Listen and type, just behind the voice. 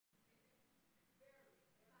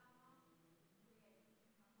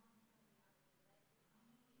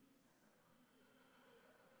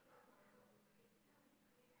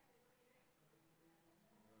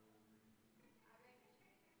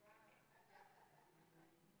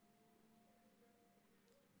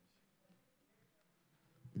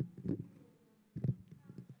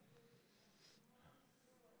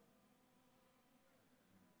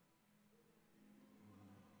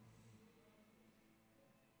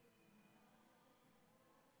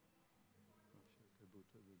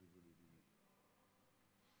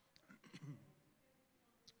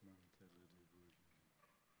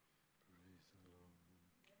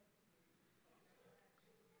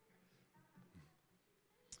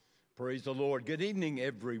Praise the Lord. Good evening,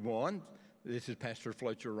 everyone. This is Pastor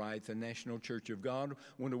Fletcher Wright, the National Church of God. I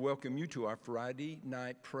want to welcome you to our Friday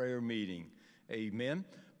night prayer meeting. Amen.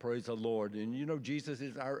 Praise the Lord. And you know, Jesus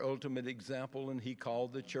is our ultimate example, and he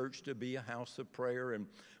called the church to be a house of prayer. And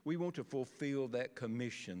we want to fulfill that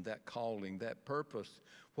commission, that calling, that purpose.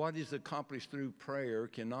 What is accomplished through prayer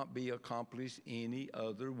cannot be accomplished any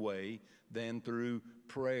other way than through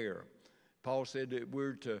prayer. Paul said that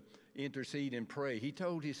we're to intercede and pray. He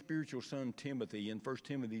told his spiritual son Timothy in 1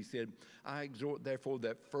 Timothy, he said, I exhort therefore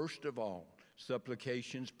that first of all,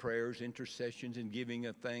 supplications, prayers, intercessions, and giving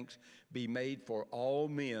of thanks be made for all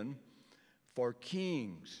men, for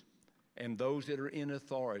kings and those that are in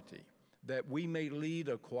authority, that we may lead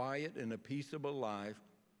a quiet and a peaceable life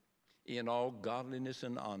in all godliness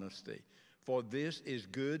and honesty. For this is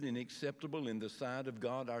good and acceptable in the sight of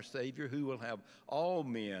God our Savior, who will have all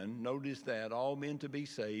men, notice that, all men to be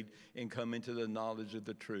saved and come into the knowledge of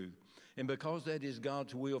the truth. And because that is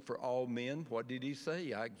God's will for all men, what did he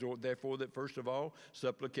say? I exhort therefore that first of all,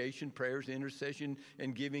 supplication, prayers, intercession,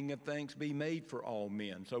 and giving of thanks be made for all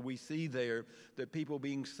men. So we see there that people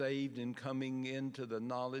being saved and coming into the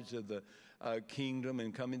knowledge of the kingdom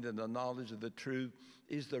and coming to the knowledge of the truth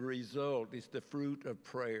is the result, it's the fruit of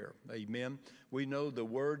prayer. Amen. We know the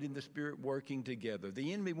word and the spirit working together.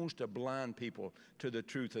 The enemy wants to blind people to the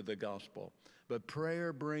truth of the gospel. But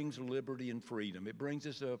prayer brings liberty and freedom. It brings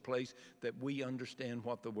us to a place that we understand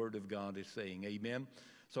what the word of God is saying. Amen.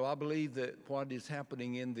 So I believe that what is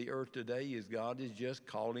happening in the earth today is God is just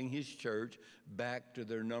calling his church back to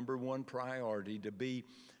their number one priority, to be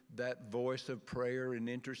that voice of prayer and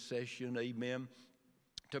intercession. Amen.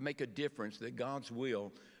 To make a difference, that God's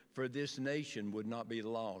will for this nation would not be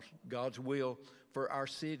lost. God's will for our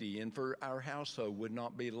city and for our household would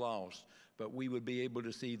not be lost, but we would be able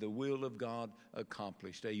to see the will of God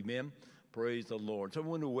accomplished. Amen. Praise the Lord. So I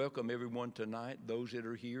want to welcome everyone tonight, those that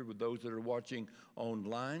are here, with those that are watching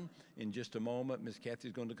online. In just a moment, Miss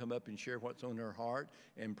Kathy's going to come up and share what's on her heart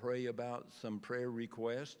and pray about some prayer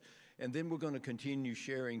requests. And then we're going to continue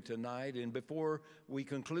sharing tonight. And before we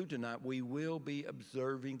conclude tonight, we will be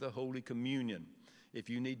observing the Holy Communion. If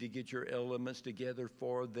you need to get your elements together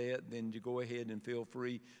for that, then you go ahead and feel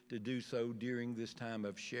free to do so during this time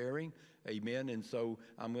of sharing. Amen. And so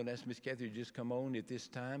I'm going to ask Miss Kathy to just come on at this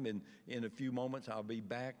time. And in a few moments, I'll be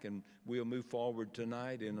back and we'll move forward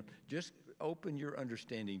tonight. And just open your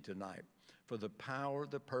understanding tonight for the power,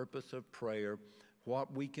 the purpose of prayer,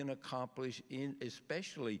 what we can accomplish,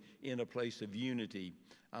 especially in a place of unity.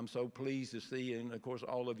 I'm so pleased to see, and of course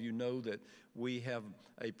all of you know that we have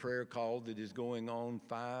a prayer call that is going on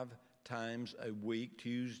 5 times a week,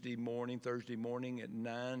 Tuesday morning, Thursday morning at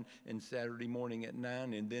 9, and Saturday morning at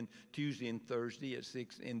 9, and then Tuesday and Thursday at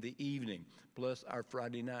 6 in the evening, plus our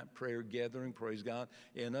Friday night prayer gathering, praise God.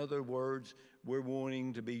 In other words, we're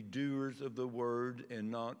wanting to be doers of the word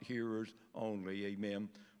and not hearers only, amen.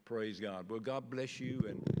 Praise God. Well, God bless you,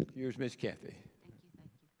 and here's Miss Kathy. Thank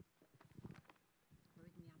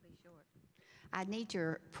you. I'll be short. I need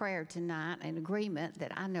your prayer tonight and agreement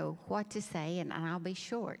that I know what to say, and I'll be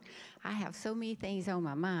short. I have so many things on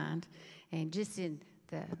my mind, and just in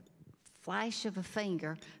the flash of a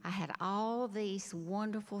finger, I had all these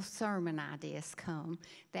wonderful sermon ideas come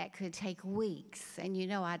that could take weeks. And you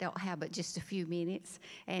know I don't have but just a few minutes.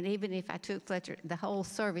 And even if I took Fletcher the whole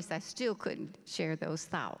service, I still couldn't share those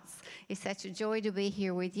thoughts. It's such a joy to be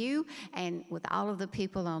here with you and with all of the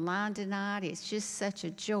people online tonight. It's just such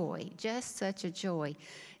a joy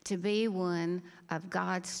to be one of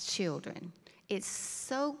God's children. It's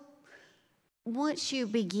so once you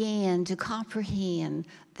begin to comprehend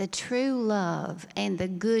the true love and the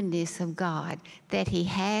goodness of God that He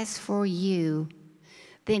has for you,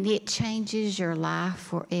 then it changes your life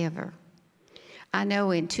forever. I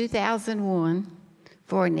know in 2001,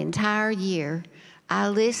 for an entire year, I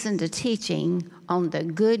listened to teaching on the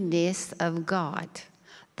goodness of God.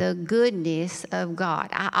 The goodness of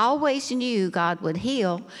God. I always knew God would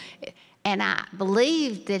heal, and I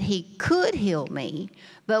believed that He could heal me,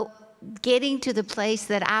 but getting to the place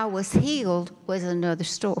that I was healed was another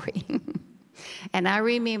story. And I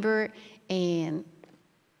remember in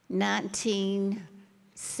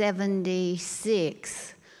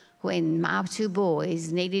 1976, when my 2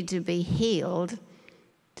 boys needed to be healed,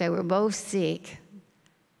 they were both sick,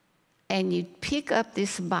 and you pick up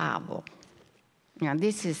this Bible. Now,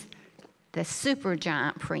 this is the super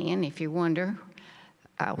giant print, if you wonder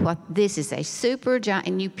what this is, a super giant,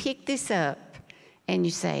 and you pick this up, and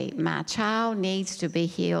you say, my child needs to be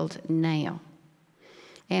healed now.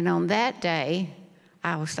 And on that day,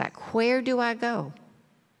 I was like, where do I go?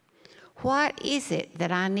 What is it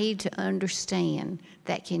that I need to understand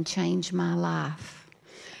that can change my life?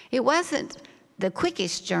 It wasn't the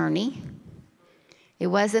quickest journey. It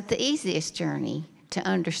wasn't the easiest journey to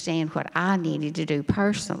understand what I needed to do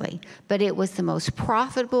personally, but it was the most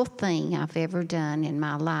profitable thing I've ever done in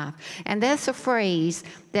my life. And that's a phrase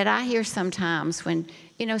that I hear sometimes when,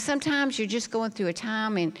 sometimes you're just going through a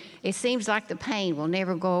time and it seems like the pain will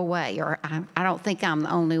never go away, or I don't think I'm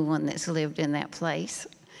the only one that's lived in that place.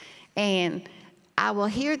 And I will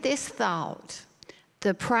hear this thought: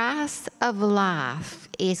 the price of life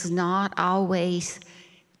is not always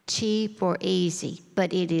cheap or easy,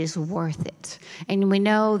 but it is worth it. And we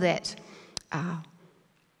know that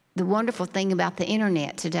the wonderful thing about the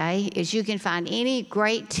internet today is you can find any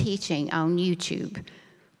great teaching on YouTube.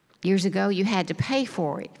 Years ago, you had to pay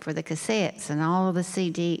for it, for the cassettes and all of the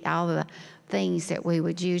CD, all of the things that we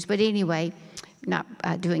would use. But anyway, not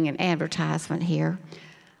doing an advertisement here.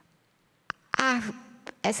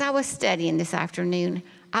 As I was studying this afternoon,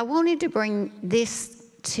 I wanted to bring this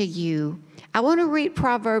to you. I want to read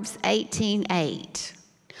Proverbs 18:8.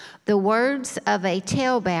 The words of a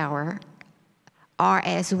talebearer are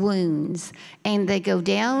as wounds, and they go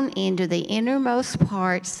down into the innermost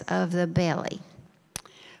parts of the belly.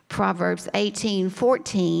 Proverbs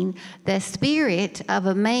 18:14, the spirit of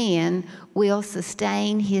a man will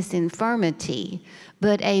sustain his infirmity,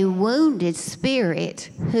 but a wounded spirit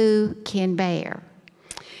who can bear?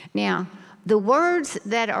 Now, the words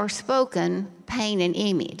that are spoken paint an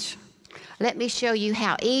image. Let me show you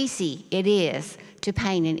how easy it is to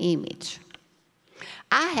paint an image.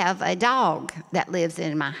 I have a dog that lives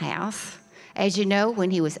in my house. As you know, when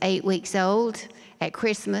he was 8 weeks old, at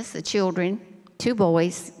Christmas, the children, 2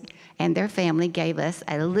 boys, and their family gave us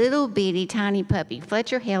a little bitty tiny puppy.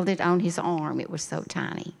 Fletcher held it on his arm. It was so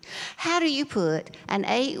tiny. How do you put an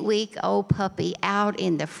 8-week-old puppy out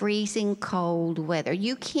in the freezing cold weather?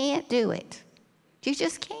 You can't do it. You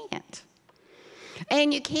just can't.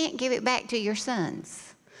 And you can't give it back to your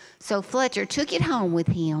sons. So Fletcher took it home with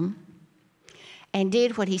him and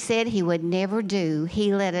did what he said he would never do.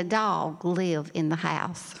 He let a dog live in the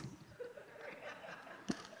house.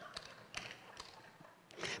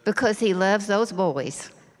 Because he loves those boys.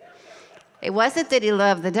 It wasn't that he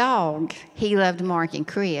loved the dog. He loved Mark and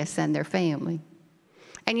Chris and their family.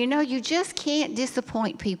 And you just can't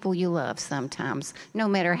disappoint people you love sometimes, no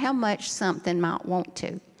matter how much something might want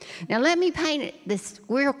to. Now let me paint this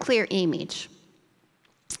real clear image.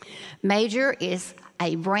 Major is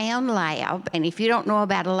a brown lab, and if you don't know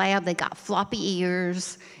about a lab, they got floppy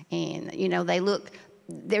ears, and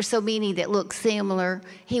there's so many that look similar.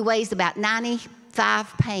 He weighs about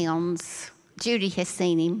 95 pounds. Judy has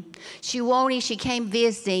seen him. She came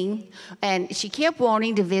visiting, and she kept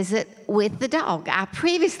wanting to visit with the dog. I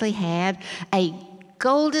previously had a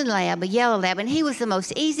golden lab, a yellow lab, and he was the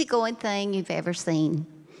most easygoing thing you've ever seen.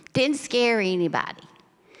 Didn't scare anybody.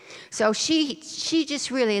 So she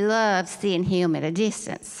just really loves seeing him at a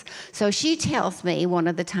distance. So she tells me one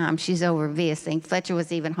of the times she's over visiting, Fletcher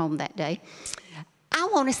was even home that day, I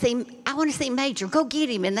want to see Major. Go get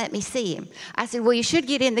him and let me see him. I said, well, you should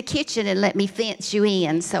get in the kitchen and let me fence you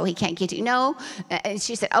in so he can't get you. No. And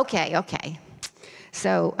she said, okay.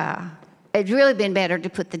 So it'd really been better to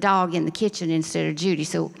put the dog in the kitchen instead of Judy.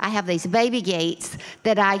 So I have these baby gates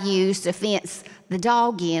that I use to fence the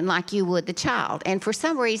dog in like you would the child. And for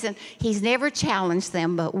some reason, he's never challenged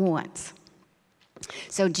them but once.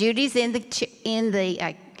 So Judy's in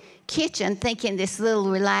the kitchen thinking this little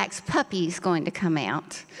relaxed puppy is going to come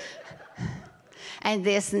out. And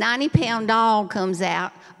this 90-pound dog comes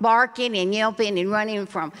out barking and yelping and running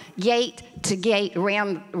from gate to gate,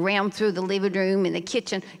 round through the living room and the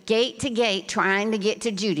kitchen, gate to gate, trying to get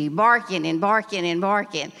to Judy, barking and barking and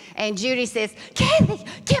barking. And Judy says, Kathy,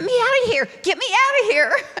 get me out of here. Get me out of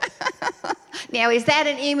here. Now, is that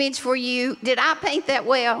an image for you? Did I paint that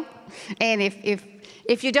well? And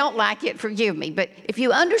if you don't like it, forgive me. But if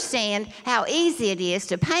you understand how easy it is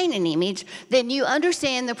to paint an image, then you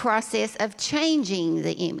understand the process of changing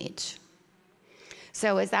the image.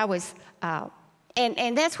 So as I was,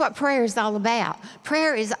 and that's what prayer is all about.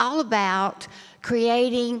 Prayer is all about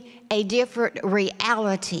creating a different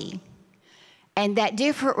reality. And that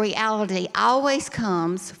different reality always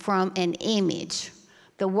comes from an image.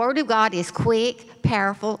 The Word of God is quick,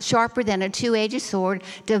 powerful, sharper than a two-edged sword,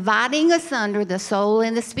 dividing asunder the soul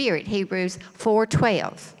and the spirit, Hebrews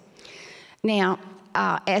 4:12. Now,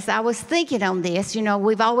 as I was thinking on this,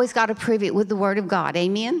 we've always got to prove it with the Word of God,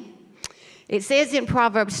 amen? It says in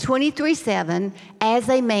Proverbs 23:7, as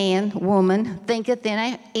a man, woman, thinketh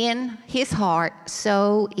in his heart,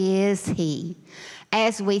 so is he.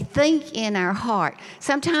 As we think in our heart,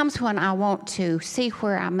 sometimes when I want to see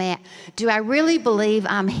where I'm at, do I really believe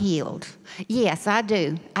I'm healed? Yes, I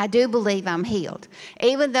do. I do believe I'm healed.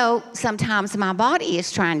 Even though sometimes my body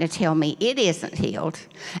is trying to tell me it isn't healed,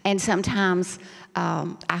 and sometimes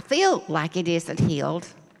I feel like it isn't healed,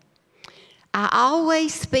 I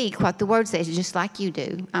always speak what the Word says, just like you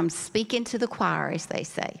do. I'm speaking to the choir, as they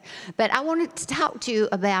say. But I wanted to talk to you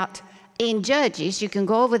about in Judges. You can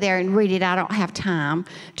go over there and read it. I don't have time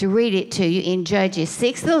to read it to you. In Judges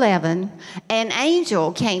 6:11, an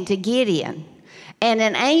angel came to Gideon, and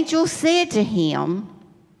an angel said to him,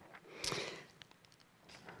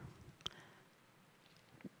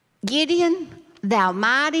 Gideon, thou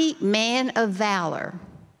mighty man of valor.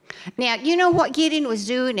 Now, you know what Gideon was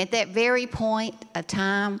doing at that very point of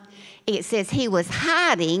time? It says he was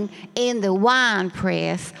hiding in the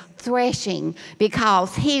winepress threshing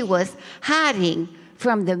because he was hiding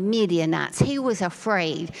from the Midianites. He was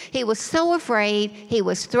afraid. He was so afraid he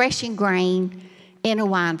was threshing grain in a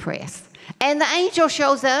winepress. And the angel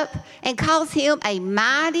shows up and calls him a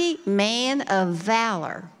mighty man of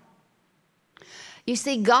valor. You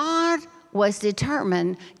see, God was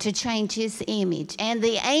determined to change his image. And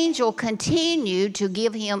the angel continued to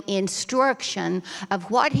give him instruction of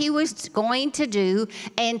what he was going to do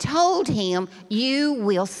and told him, you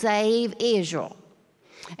will save Israel.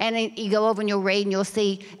 And then you go over and you'll read and you'll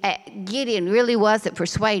see Gideon really wasn't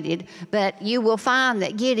persuaded, but you will find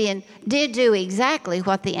that Gideon did do exactly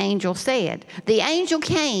what the angel said. The angel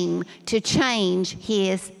came to change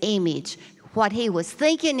his image, what he was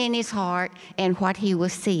thinking in his heart and what he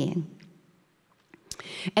was seeing.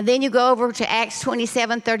 And then you go over to Acts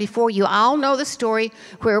 27:34. You all know the story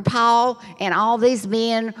where Paul and all these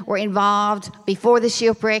men were involved before the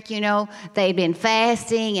shipwreck. You know, they'd been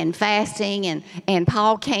fasting, and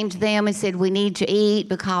Paul came to them and said, we need to eat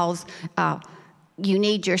because you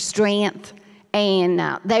need your strength.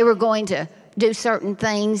 And they were going to do certain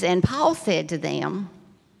things, and Paul said to them,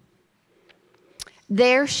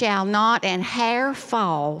 there shall not an hair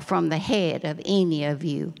fall from the head of any of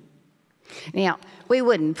you. Now, we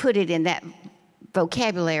wouldn't put it in that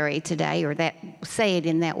vocabulary today or that say it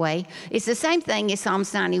in that way. It's the same thing as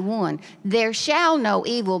Psalms 91. There shall no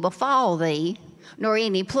evil befall thee, nor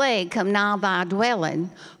any plague come nigh thy dwelling,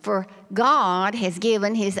 for God has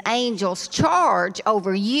given his angels charge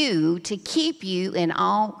over you to keep you in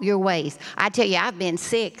all your ways. I tell you, I've been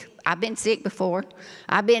sick. I've been sick before.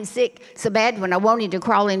 I've been sick so bad when I wanted to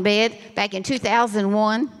crawl in bed back in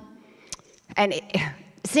 2001. And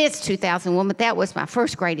since 2001, but that was my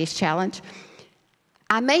first greatest challenge.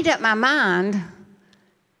 I made up my mind,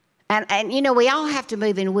 and you know, we all have to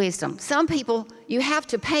move in wisdom. Some people, you have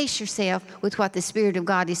to pace yourself with what the Spirit of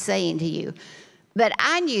God is saying to you. But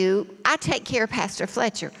I knew I take care of Pastor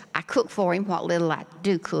Fletcher. I cook for him what little I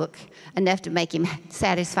do cook, enough to make him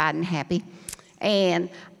satisfied and happy.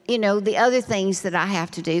 And you know, the other things that I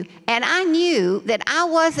have to do. And I knew that I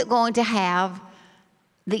wasn't going to have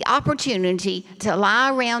the opportunity to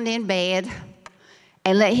lie around in bed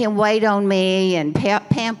and let him wait on me and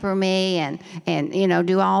pamper me and you know,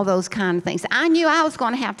 do all those kind of things. I knew I was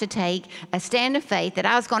going to have to take a stand of faith, that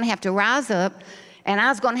I was going to have to rise up, and I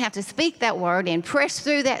was going to have to speak that word and press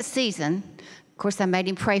through that season. Of course, I made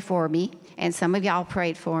him pray for me, and some of y'all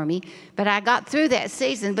prayed for me, but I got through that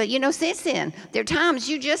season. But you know, since then, there are times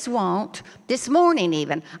you just won't. This morning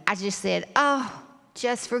even, I just said, oh,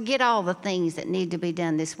 just forget all the things that need to be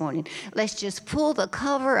done this morning. Let's just pull the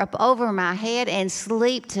cover up over my head and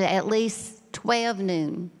sleep to at least 12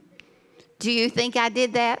 noon. Do you think I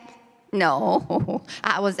did that? No.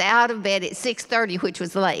 I was out of bed at 6:30, which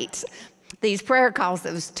was late. These prayer calls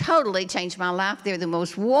that have totally changed my life. They're the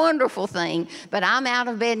most wonderful thing. But I'm out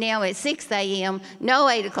of bed now at 6 a.m., no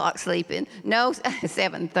 8 o'clock sleeping, no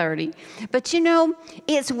 7:30. But you know,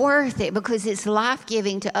 it's worth it because it's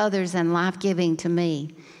life-giving to others and life-giving to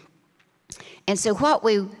me. And so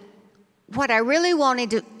what I really wanted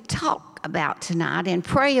to talk about tonight and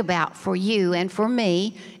pray about for you and for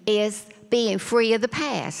me is being free of the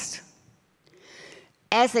past.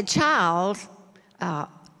 As a child,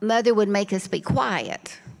 Mother would make us be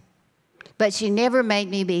quiet, but she never made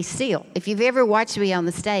me be still. If you've ever watched me on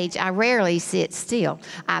the stage, I rarely sit still.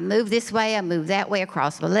 I move this way, I move that way,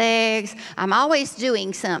 across my legs. I'm always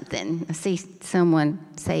doing something. I see someone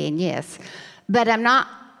saying yes, but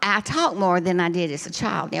I talk more than I did as a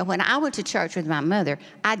child. Now, when I went to church with my mother,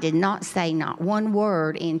 I did not say not one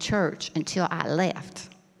word in church until I left,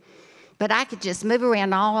 But I could just move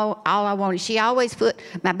around all I wanted. She always put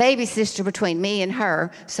my baby sister between me and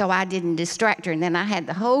her so I didn't distract her. And then I had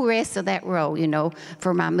the whole rest of that row, you know,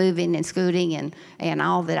 for my moving and scooting and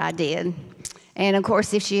all that I did. And, of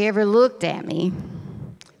course, if she ever looked at me,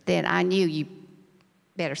 then I knew you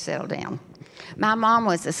better settle down. My mom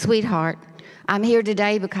was a sweetheart. I'm here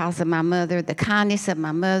today because of my mother, the kindness of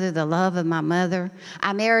my mother, the love of my mother.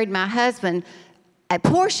 I married my husband. A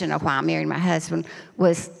portion of why I married my husband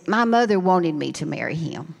was my mother wanted me to marry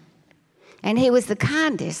him. And he was the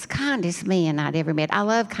kindest man I'd ever met. I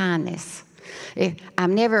love kindness.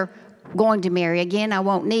 I'm never going to marry again. I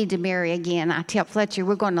won't need to marry again. I tell Fletcher,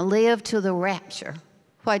 we're going to live to the rapture.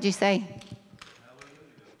 What'd you say?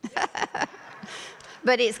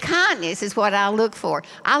 But it's kindness is what I look for.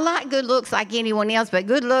 I like good looks like anyone else, but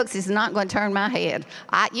good looks is not going to turn my head.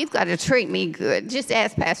 You've got to treat me good. Just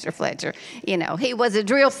ask Pastor Fletcher. You know, he was a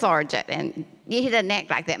drill sergeant, and he doesn't act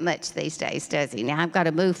like that much these days, does he? Now, I've got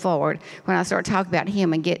to move forward when I start talking about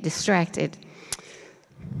him and get distracted.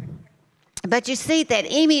 But you see, that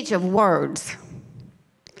image of words.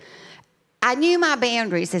 I knew my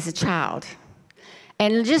boundaries as a child.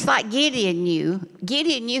 And just like Gideon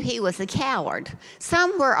knew he was a coward.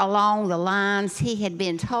 Somewhere along the lines, he had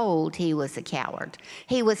been told he was a coward.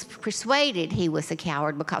 He was persuaded he was a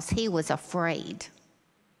coward because he was afraid.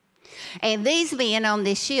 And these men on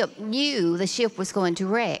this ship knew the ship was going to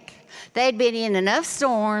wreck. They'd been in enough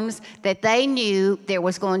storms that they knew there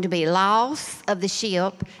was going to be loss of the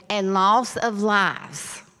ship and loss of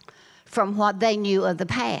lives from what they knew of the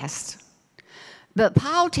past. But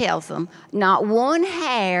Paul tells them, not one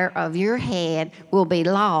hair of your head will be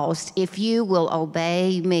lost if you will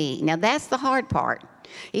obey me. Now, that's the hard part.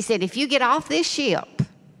 He said, if you get off this ship,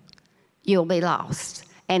 you'll be lost.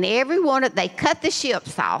 And they cut the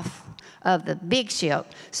ships off of the big ship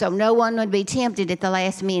so no one would be tempted at the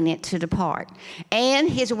last minute to depart. And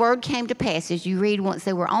his word came to pass. As you read, once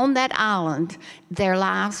they were on that island, their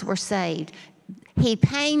lives were saved. He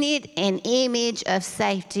painted an image of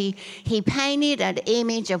safety. He painted an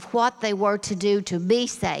image of what they were to do to be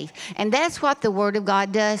safe. And that's what the Word of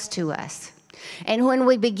God does to us. And when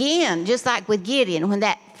we begin, just like with Gideon, when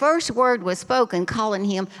that first word was spoken, calling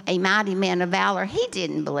him a mighty man of valor, he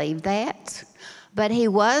didn't believe that. But he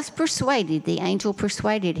was persuaded, the angel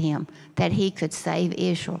persuaded him that he could save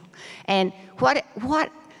Israel. And what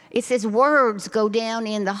it says words go down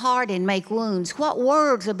in the heart and make wounds. What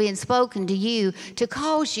words are being spoken to you to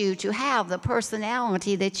cause you to have the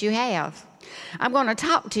personality that you have? I'm going to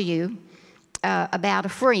talk to you about a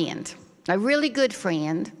friend, a really good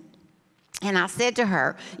friend. And I said to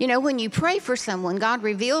her, you know, when you pray for someone, God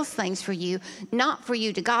reveals things for you, not for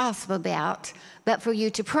you to gossip about, but for you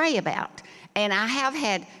to pray about. And I have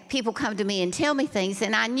had people come to me and tell me things,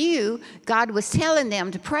 and I knew God was telling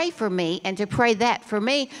them to pray for me and to pray that for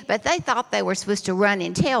me, but they thought they were supposed to run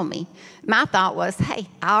and tell me. My thought was, hey,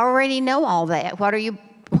 I already know all that. What are you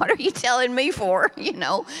telling me for, you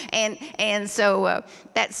know? And so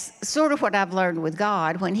that's sort of what I've learned with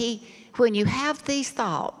God. When you have these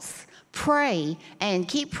thoughts, pray and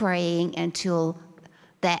keep praying until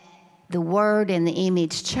the word and the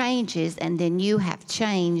image changes, and then you have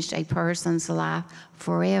changed a person's life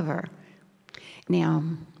forever. Now,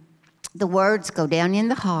 the words go down in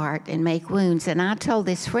the heart and make wounds. And I told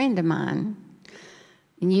this friend of mine,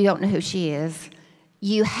 and you don't know who she is,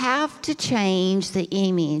 you have to change the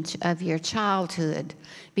image of your childhood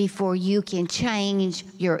before you can change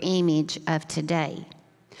your image of today.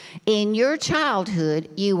 In your childhood,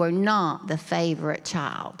 you were not the favorite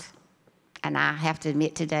child. And I have to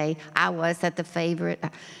admit today, I was the favorite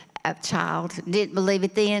child. Didn't believe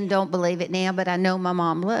it then, don't believe it now, but I know my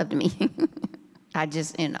mom loved me. I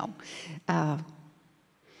just, you know.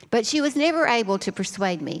 But she was never able to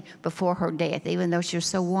persuade me before her death, even though she was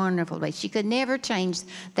so wonderful to me. She could never change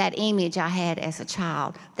that image I had as a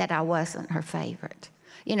child, that I wasn't her favorite.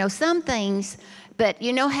 You know, some things, but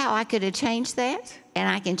you know how I could have changed that? And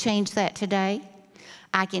I can change that today?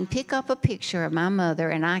 I can pick up a picture of my mother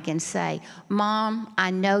and I can say, Mom,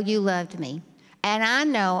 I know you loved me. And I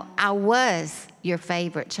know I was your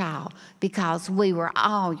favorite child because we were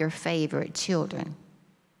all your favorite children.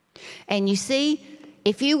 And you see,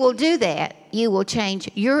 if you will do that, you will change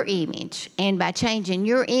your image. And by changing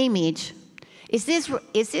your image, is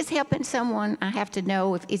this helping someone? I have to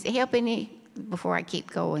know, is it helping you before I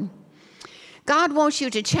keep going? God wants you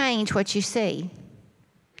to change what you see.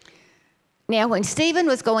 Now, when Stephen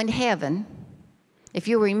was going to heaven, if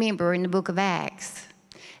you remember in the book of Acts,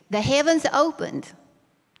 the heavens opened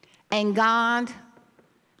and God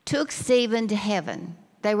took Stephen to heaven.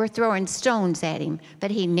 They were throwing stones at him,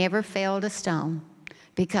 but he never failed a stone.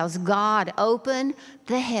 because God opened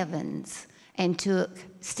the heavens and took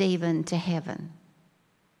Stephen to heaven.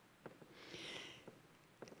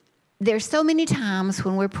 There's so many times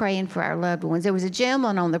when we're praying for our loved ones. There was a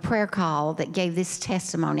gentleman on the prayer call that gave this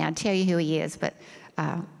testimony. I'll tell you who he is, but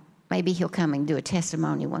maybe he'll come and do a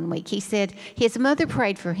testimony one week. He said his mother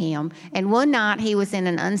prayed for him, and one night he was in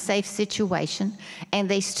an unsafe situation, and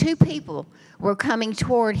these two people were coming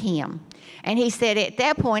toward him. And he said at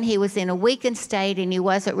that point he was in a weakened state and he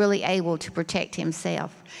wasn't really able to protect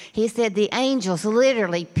himself. He said the angels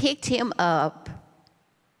literally picked him up,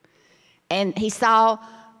 and he saw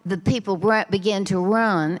the people begin to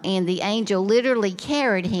run, and the angel literally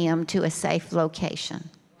carried him to a safe location.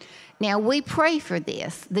 Now, we pray for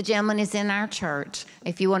this. The gentleman is in our church.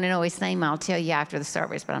 If you want to know his name, I'll tell you after the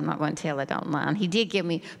service, but I'm not going to tell it online. He did give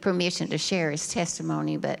me permission to share his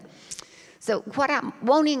testimony. So what I'm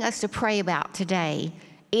wanting us to pray about today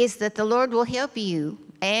is that the Lord will help you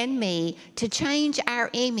and me to change our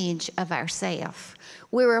image of ourselves.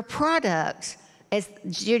 We're a product. As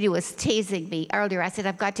Judy was teasing me earlier, I said,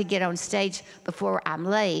 I've got to get on stage before I'm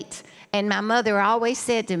late. And my mother always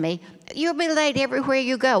said to me, you'll be late everywhere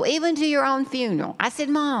you go, even to your own funeral. I said,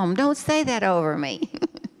 Mom, don't say that over me.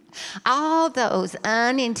 All those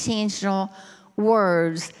unintentional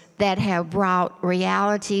words that have brought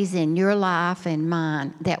realities in your life and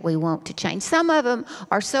mine that we want to change. Some of them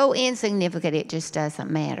are so insignificant it just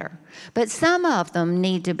doesn't matter. But some of them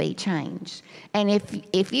need to be changed. And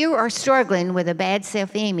if you are struggling with a bad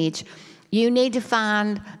self-image, you need to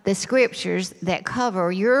find the scriptures that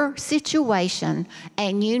cover your situation,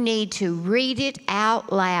 and you need to read it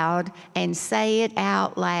out loud and say it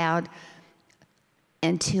out loud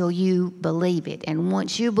until you believe it. And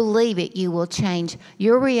once you believe it, you will change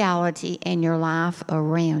your reality and your life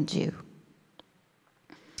around you.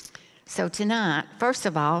 So tonight, first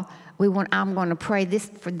of all, I'm going to pray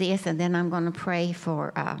for this, and then I'm going to pray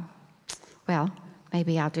for,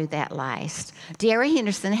 maybe I'll do that last. Deara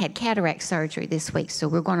Henderson had cataract surgery this week, so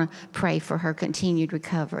we're going to pray for her continued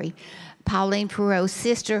recovery. Pauline Perot's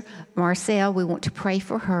sister, Marcelle, we want to pray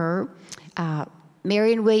for her.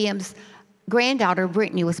 Marion Williams' granddaughter,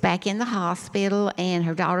 Brittany, was back in the hospital, and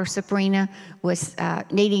her daughter, Sabrina, was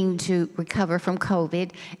needing to recover from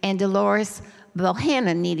COVID, and Dolores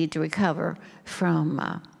Bohannon needed to recover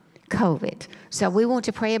from COVID. So we want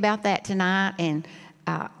to pray about that tonight, and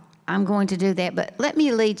I'm going to do that, but let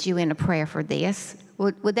me lead you in a prayer for this.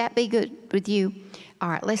 Would that be good with you? All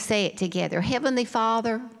right, let's say it together. Heavenly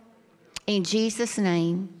Father, in Jesus'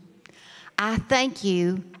 name, I thank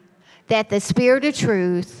you that the Spirit of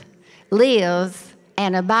truth lives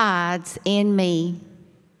and abides in me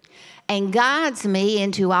and guides me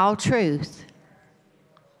into all truth,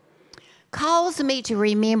 calls me to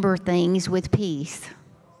remember things with peace,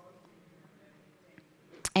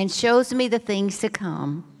 and shows me the things to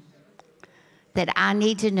come that I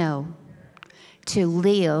need to know to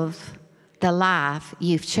live the life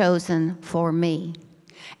you've chosen for me.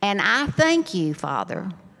 And I thank you, Father,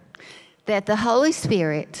 that the Holy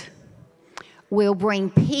Spirit will bring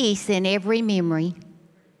peace in every memory,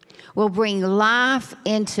 will bring life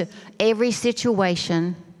into every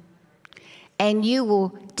situation, and you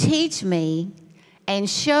will teach me and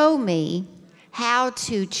show me how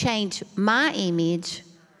to change my image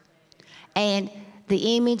and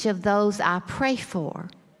the image of those I pray for.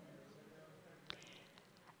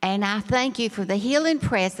 And I thank you for the healing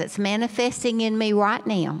presence manifesting in me right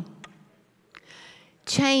now,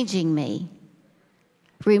 changing me,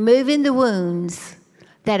 removing the wounds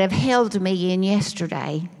that have held me in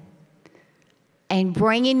yesterday, and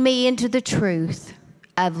bringing me into the truth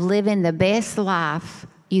of living the best life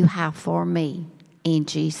you have for me, in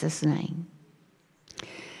Jesus' name.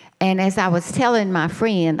 And as I was telling my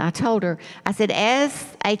friend, I told her, I said,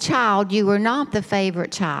 as a child, you were not the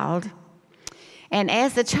favorite child. And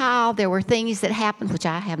as a child, there were things that happened, which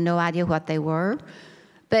I have no idea what they were,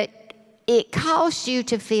 but it caused you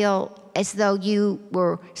to feel as though you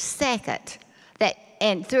were second.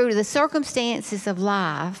 And through the circumstances of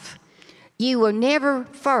life, you were never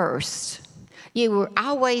first. You were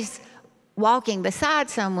always walking beside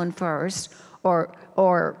someone first, but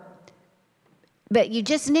you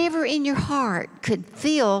just never in your heart could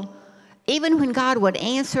feel, even when God would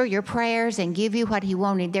answer your prayers and give you what he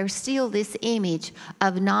wanted, there's still this image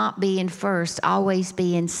of not being first, always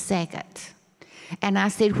being second. And I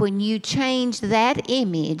said, when you change that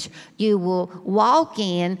image, you will walk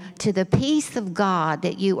in to the peace of God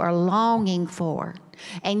that you are longing for.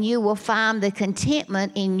 And you will find the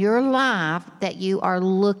contentment in your life that you are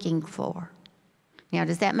looking for. Now,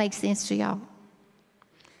 does that make sense to y'all?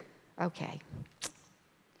 Okay.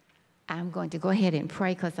 I'm going to go ahead and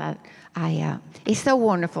pray because it's so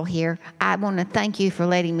wonderful here. I want to thank you for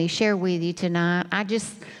letting me share with you tonight. I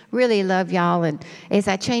just really love y'all, and as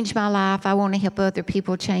I change my life, I want to help other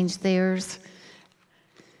people change theirs.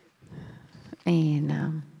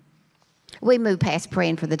 And we moved past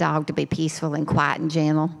praying for the dog to be peaceful and quiet and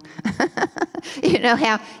gentle. You know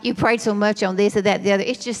how you prayed so much on this or that, the other.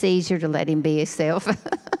 It's just easier to let him be himself.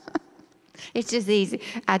 It's just easy.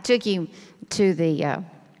 I took him to the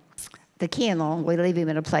kennel. We leave him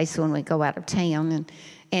in a place when we go out of town.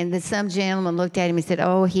 And some gentleman looked at him and said,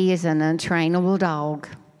 "Oh, he is an untrainable dog."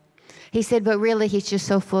 He said, "But really, he's just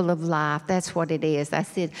so full of life. That's what it is." I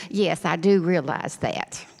said, "Yes, I do realize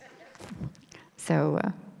that." So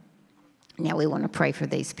now we want to pray for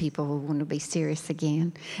these people who want to be serious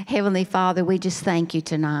again. Heavenly Father, we just thank you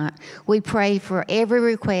tonight. We pray for every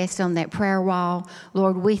request on that prayer wall.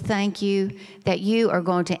 Lord, we thank you that you are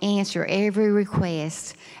going to answer every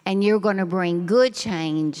request, and you're going to bring good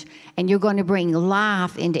change, and you're going to bring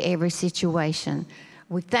life into every situation.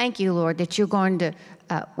 We thank you, Lord, that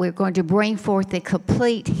we're going to bring forth the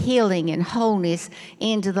complete healing and wholeness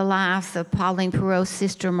into the lives of Pauline Perot's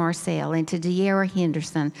sister Marcel, into De'Ara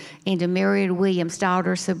Henderson, into Myriad Williams'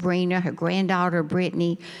 daughter Sabrina, her granddaughter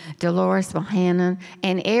Brittany, Dolores Bohannon,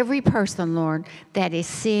 and every person, Lord, that is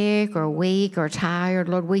sick or weak or tired.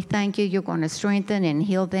 Lord, we thank you. You're going to strengthen and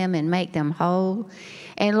heal them and make them whole.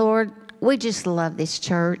 And Lord, we just love this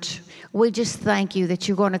church. We just thank you that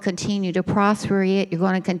you're going to continue to prosper it. You're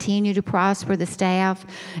going to continue to prosper the staff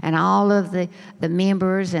and all of the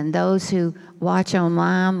members and those who watch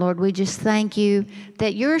online. Lord, we just thank you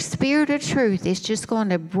that your spirit of truth is just going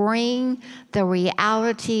to bring the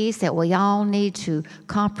realities that we all need to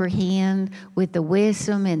comprehend with the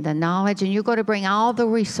wisdom and the knowledge. And you're going to bring all the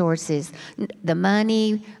resources, the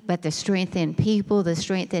money, but the strength in people, the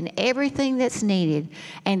strength in everything that's needed.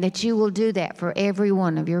 And that you will do that for every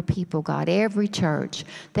one of your people, God, every church,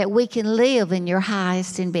 that we can live in your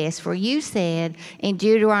highest and best. For you said in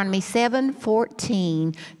Deuteronomy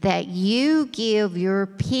 7:14 that you give your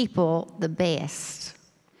people the best.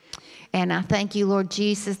 And I thank you, Lord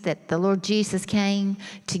Jesus, that the Lord Jesus came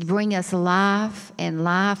to bring us life and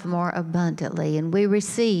life more abundantly. And we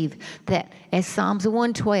receive that, as Psalms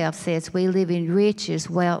 112 says, we live in riches,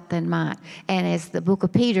 wealth, and might. And as the book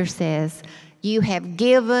of Peter says, you have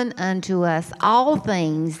given unto us all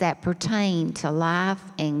things that pertain to life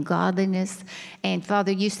and godliness. And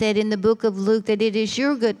Father, you said in the book of Luke that it is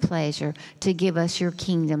your good pleasure to give us your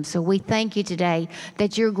kingdom. So we thank you today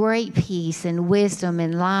that your great peace and wisdom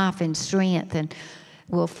and life and strength and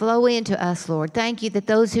will flow into us, Lord. Thank you that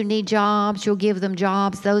those who need jobs, you'll give them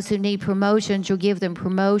jobs. Those who need promotions, you'll give them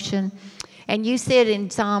promotion. And you said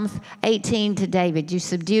in Psalms 18 to David, you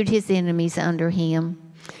subdued his enemies under him.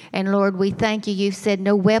 And Lord, we thank you. You said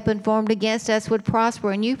no weapon formed against us would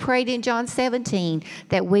prosper. And you prayed in John 17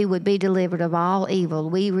 that we would be delivered of all evil.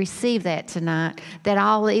 We receive that tonight, that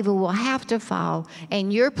all evil will have to fall.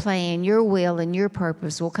 And your plan, your will, and your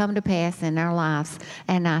purpose will come to pass in our lives.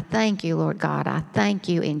 And I thank you, Lord God. I thank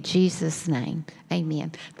you in Jesus' name.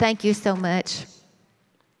 Amen. Thank you so much.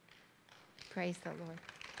 Praise the Lord.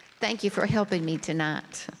 Thank you for helping me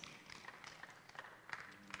tonight.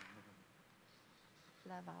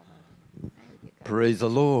 Praise the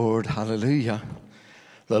Lord. Hallelujah.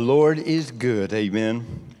 The Lord is good.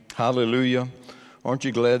 Amen. Hallelujah. Aren't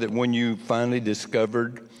you glad that when you finally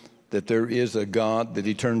discovered that there is a God, that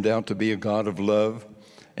he turned out to be a God of love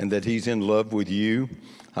and that he's in love with you?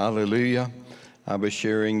 Hallelujah. I was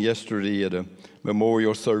sharing yesterday at a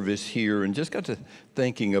memorial service here and just got to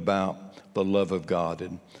thinking about the love of God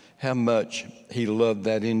and how much he loved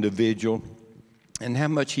that individual and how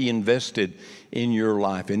much he invested in your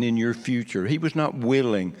life and in your future. He was not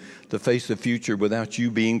willing to face the future without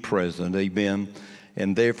you being present. Amen.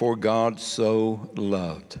 And therefore God so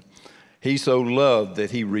loved. He so loved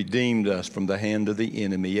that he redeemed us from the hand of the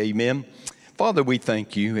enemy. Amen. Father, we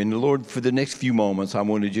thank you. And Lord, for the next few moments, I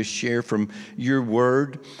want to just share from your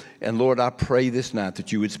word. And Lord, I pray this night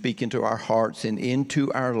that you would speak into our hearts and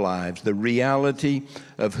into our lives the reality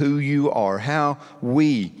of who you are, how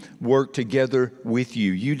we work together with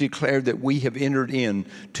you. You declared that we have entered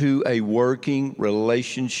into a working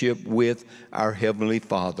relationship with our Heavenly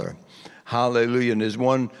Father. Hallelujah. And as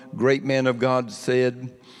one great man of God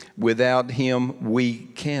said, without him we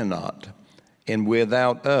cannot, and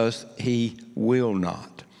without us he will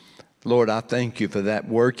not. Lord, I thank you for that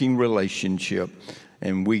working relationship.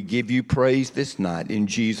 And we give you praise this night in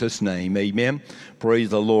Jesus' name. Amen. Praise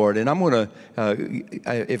the Lord. And I'm going to,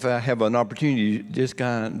 if I have an opportunity, just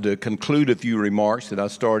kind of conclude a few remarks that I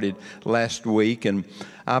started last week. And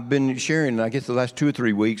I've been sharing, I guess, the last 2 or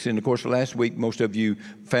 3 weeks. And, of course, last week, most of you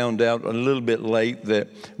found out a little bit late that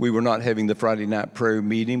we were not having the Friday night prayer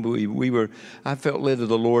meeting. But I felt led of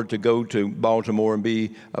the Lord to go to Baltimore and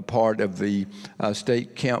be a part of the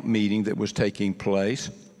state camp meeting that was taking place.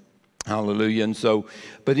 Hallelujah. And so,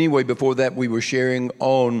 but anyway, before that, we were sharing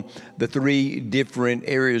on the 3 different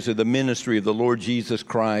areas of the ministry of the Lord Jesus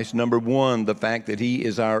Christ. Number 1, the fact that he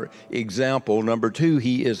is our example. Number 2,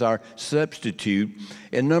 he is our substitute.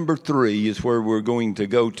 And number 3 is where we're going to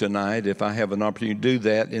go tonight, if I have an opportunity to do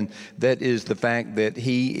that. And that is the fact that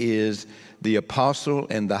he is the apostle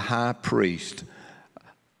and the high priest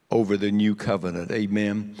over the new covenant.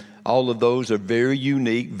 Amen. All of those are very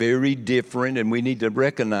unique, very different, and we need to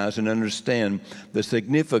recognize and understand the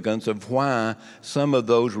significance of why some of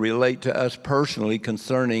those relate to us personally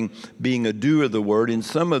concerning being a doer of the word, and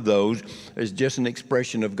some of those is just an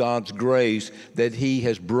expression of God's grace that he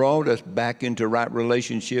has brought us back into right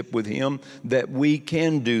relationship with him, that we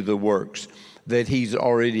can do the works that he's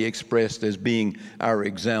already expressed as being our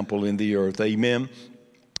example in the earth. Amen.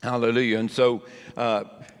 Hallelujah. And so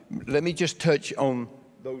let me just touch on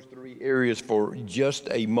those 3 areas for just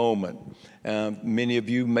a moment. Many of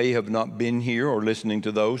you may have not been here or listening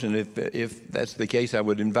to those, and if that's the case, I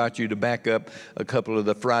would invite you to back up a couple of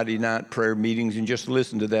the Friday night prayer meetings and just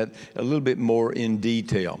listen to that a little bit more in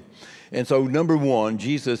detail. And so, number 1,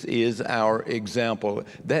 Jesus is our example.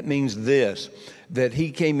 That means this, that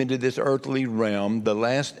he came into this earthly realm, the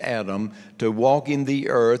last Adam, to walk in the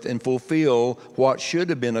earth and fulfill what should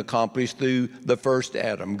have been accomplished through the first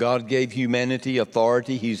Adam. God gave humanity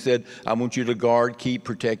authority. He said, I want you to guard, keep,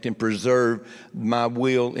 protect, and preserve my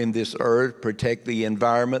will in this earth, protect the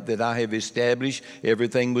environment that I have established.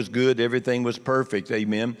 Everything was good. Everything was perfect.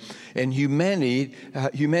 Amen. And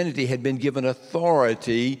humanity had been given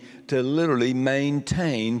authority to literally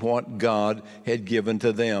maintain what God had given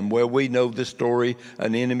to them. Well, we know the story.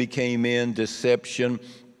 An enemy came in, deception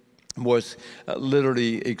was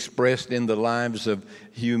literally expressed in the lives of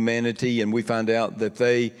humanity, and we find out that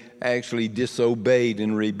they actually disobeyed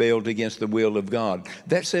and rebelled against the will of God.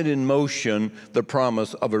 That set in motion the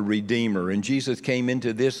promise of a Redeemer, and Jesus came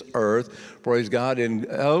into this earth, praise God, and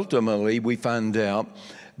ultimately we find out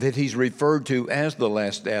that he's referred to as the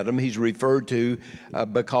last Adam. He's referred to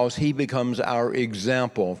because he becomes our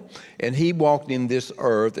example. And he walked in this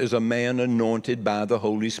earth as a man anointed by the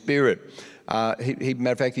Holy Spirit.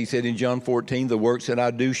 Matter of fact, he said in John 14, the works that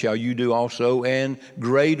I do shall you do also, and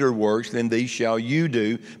greater works than these shall you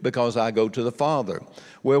do, because I go to the Father.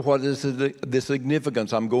 Well, what is the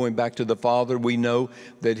significance? I'm going back to the Father. We know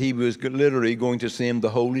that he was literally going to send the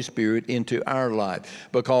Holy Spirit into our life,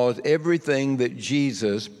 because everything that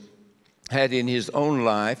Jesus had in his own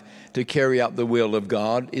life to carry out the will of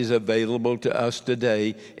God is available to us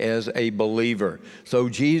today as a believer. So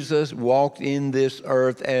Jesus walked in this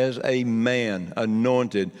earth as a man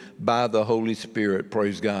anointed by the Holy Spirit,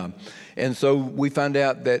 praise God. And so we find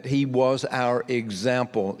out that he was our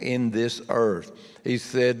example in this earth. He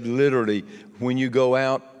said literally, when you go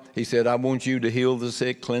out, he said, I want you to heal the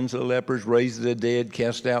sick, cleanse the lepers, raise the dead,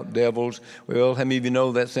 cast out devils. Well, how many of you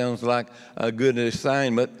know that sounds like a good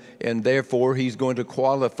assignment? And therefore, he's going to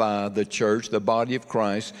qualify the church, the body of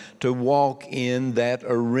Christ, to walk in that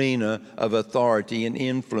arena of authority and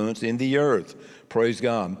influence in the earth. Praise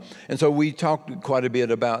God. And so we talked quite a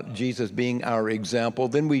bit about Jesus being our example.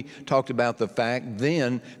 Then we talked about the fact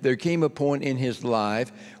then there came a point in his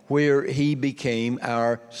life where he became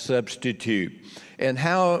our substitute. And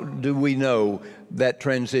how do we know that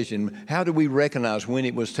transition? How do we recognize when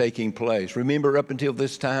it was taking place? Remember, up until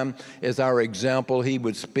this time, as our example, he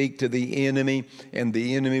would speak to the enemy, and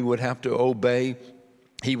the enemy would have to obey.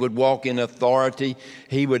 He would walk in authority.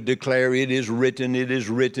 He would declare, it is written, it is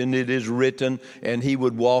written, it is written, and he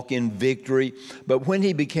would walk in victory. But when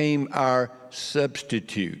he became our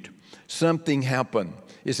substitute, something happened.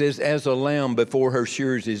 It says, as a lamb before her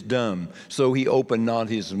shears is dumb, so he opened not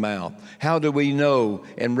his mouth. How do we know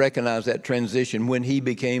and recognize that transition? When he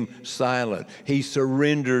became silent, he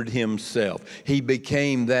surrendered himself. He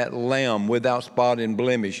became that lamb without spot and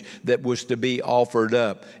blemish that was to be offered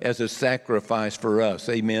up as a sacrifice for us.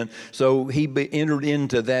 Amen. So he entered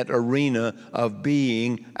into that arena of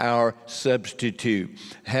being our substitute.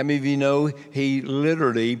 How many of you know he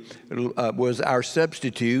literally was our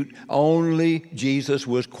substitute? Only Jesus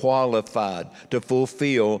was qualified to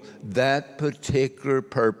fulfill that particular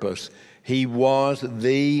purpose. He was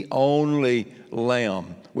the only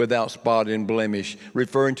lamb without spot and blemish,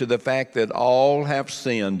 referring to the fact that all have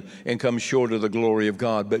sinned and come short of the glory of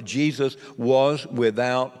God. But Jesus was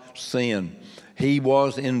without sin. He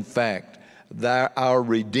was, in fact, our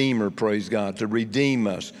Redeemer, praise God, to redeem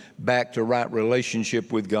us back to right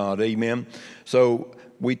relationship with God. Amen. So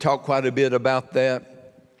we talked quite a bit about that.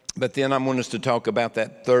 But then I want us to talk about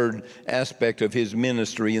that third aspect of his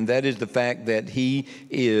ministry, and that is the fact that he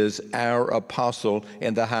is our apostle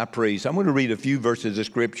and the high priest. I'm going to read a few verses of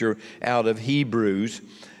scripture out of Hebrews.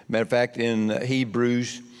 Matter of fact, in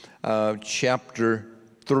Hebrews chapter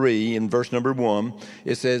 3, in verse number 1,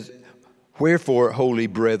 it says, "Wherefore, holy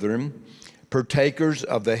brethren, partakers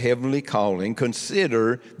of the heavenly calling,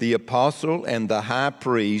 consider the apostle and the high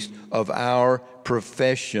priest of our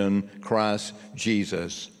profession, Christ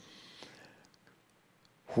Jesus."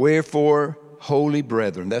 Wherefore, holy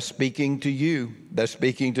brethren, that's speaking to you, that's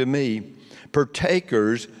speaking to me,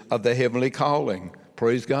 partakers of the heavenly calling.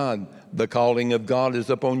 Praise God. The calling of God is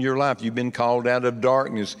upon your life. You've been called out of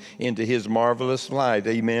darkness into his marvelous light.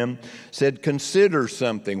 Amen. Said, consider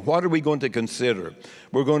something. What are we going to consider?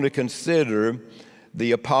 We're going to consider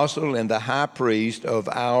the apostle and the high priest of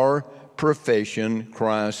our profession,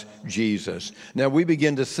 Christ Jesus. Now we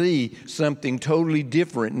begin to see something totally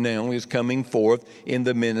different now is coming forth in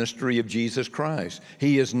the ministry of Jesus Christ.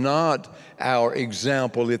 He is not our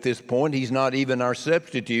example at this point. He's not even our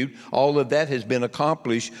substitute. All of that has been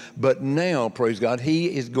accomplished. But now, praise God,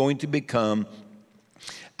 he is going to become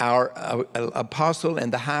our apostle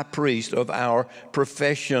and the high priest of our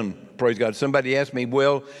profession. Praise God. Somebody asked me,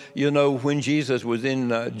 well, you know, when Jesus was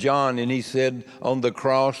in John and he said on the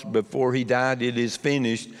cross before he died, it is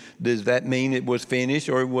finished, does that mean it was finished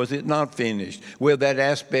or was it not finished? Well, that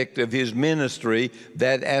aspect of his ministry,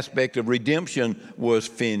 that aspect of redemption was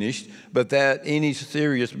finished, but that any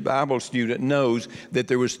serious Bible student knows that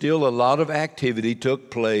there was still a lot of activity took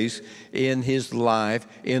place in his life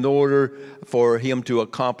in order for him to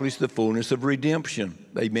accomplish the fullness of redemption.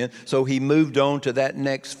 Amen. So he moved on to that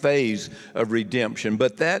next phase of redemption.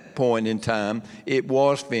 But that point in time, it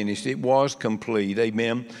was finished. It was complete.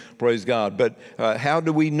 Amen. Praise God. But how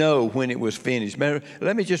do we know when it was finished?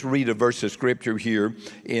 Let me just read a verse of scripture here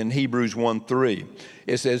in Hebrews 1:3.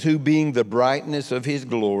 It says, who being the brightness of his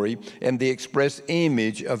glory and the express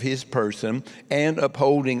image of his person, and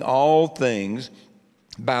upholding all things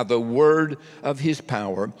by the word of his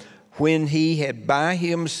power, when he had by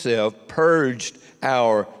himself purged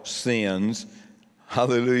our sins,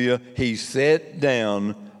 hallelujah, he sat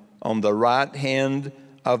down on the right hand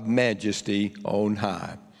of majesty on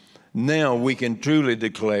high. Now we can truly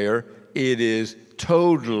declare it is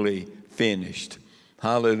totally finished.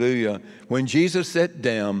 Hallelujah. When Jesus sat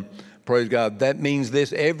down, praise God, that means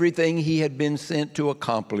this, everything he had been sent to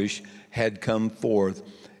accomplish had come forth.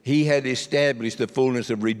 He had established the fullness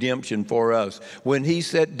of redemption for us. When he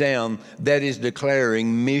sat down, that is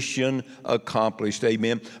declaring mission accomplished.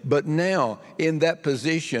 Amen. But now, in that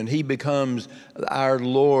position, he becomes our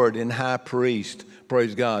Lord and high priest.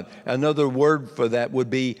 Praise God. Another word for that would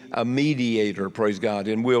be a mediator. Praise God.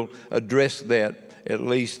 And we'll address that at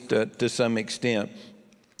least to some extent.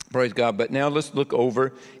 Praise God. But now let's look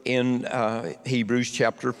over in Hebrews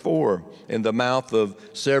chapter 4. In the mouth of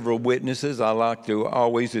several witnesses, I like to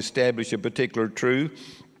always establish a particular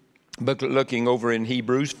truth. But looking over in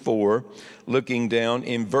Hebrews 4, looking down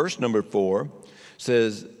in verse number 4,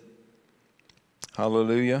 says,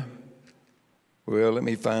 hallelujah. Well, let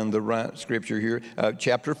me find the right scripture here.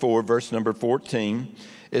 Chapter 4, verse number 14.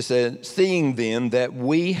 It says, seeing then that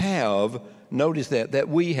we have, notice that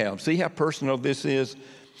we have. See how personal this is?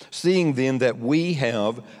 Seeing then that we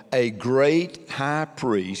have a great high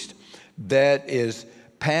priest that is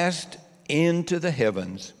passed into the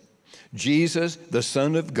heavens, Jesus, the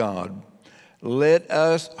Son of God, let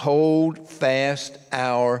us hold fast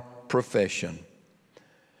our profession.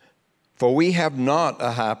 For we have not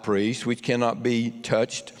a high priest which cannot be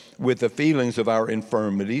touched with the feelings of our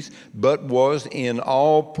infirmities, but was in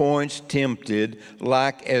all points tempted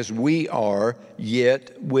like as we are,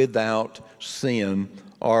 yet without sin,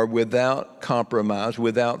 or without compromise,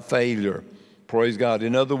 without failure. Praise God.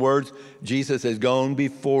 In other words, Jesus has gone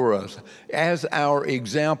before us. As our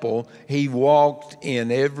example, he walked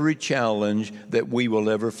in every challenge that we will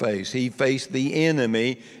ever face. He faced the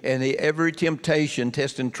enemy, and every temptation,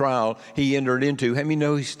 test, and trial he entered into. How many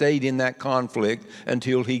know he stayed in that conflict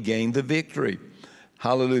until he gained the victory?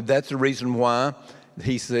 Hallelujah. That's the reason why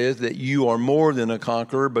he says that you are more than a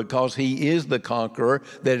conqueror, because he is the conqueror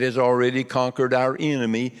that has already conquered our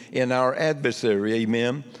enemy and our adversary.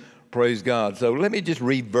 Amen. Praise God. So let me just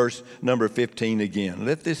read verse number 15 again.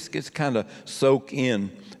 Let this just kind of soak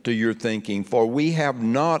in to your thinking. For we have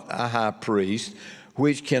not a high priest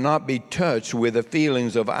which cannot be touched with the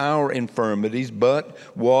feelings of our infirmities, but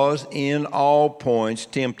was in all points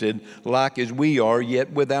tempted like as we are, yet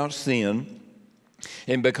without sin.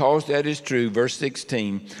 And because that is true, verse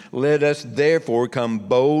 16, let us therefore come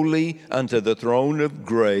boldly unto the throne of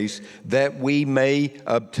grace, that we may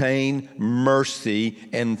obtain mercy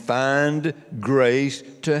and find grace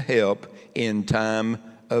to help in time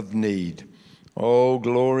of need. Oh,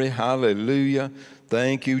 glory, hallelujah.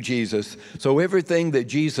 Thank you, Jesus. So everything that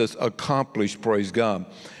Jesus accomplished, praise God.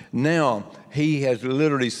 Now, he has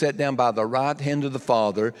literally sat down by the right hand of the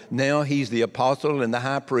Father. Now he's the apostle and the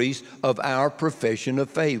high priest of our profession of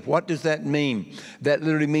faith. What does that mean? That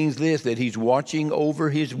literally means this, that he's watching over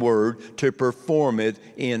his word to perform it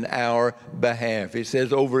in our behalf. It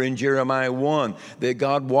says over in Jeremiah 1 that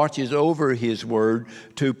God watches over his word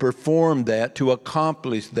to perform that, to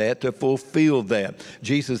accomplish that, to fulfill that.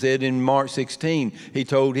 Jesus said in Mark 16, he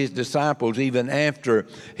told his disciples, even after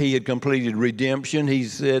he had completed redemption, he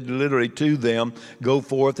said literally to them, go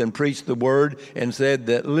forth and preach the word, and said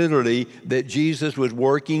that literally that Jesus was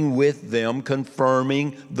working with them,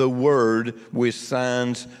 confirming the word with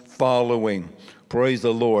signs following. Praise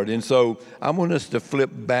the Lord. And so I want us to flip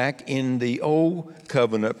back in the old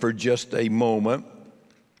covenant for just a moment,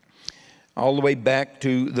 all the way back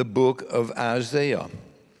to the book of Isaiah.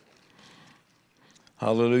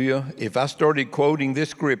 Hallelujah. If I started quoting this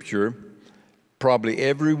scripture, probably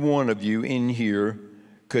every one of you in here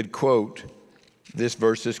could quote this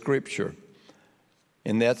verse of scripture.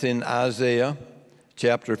 And that's in Isaiah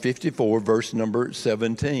chapter 54, verse number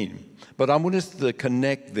 17. But I want us to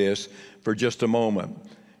connect this for just a moment.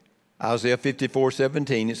 Isaiah 54,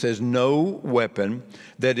 17, it says, no weapon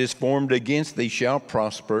that is formed against thee shall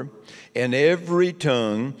prosper, and every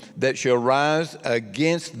tongue that shall rise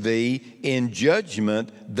against thee in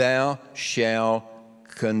judgment thou shalt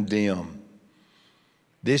condemn.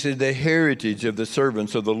 This is the heritage of the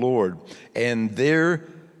servants of the Lord, and their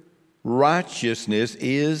righteousness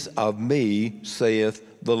is of me, saith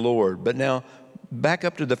the Lord. But now, back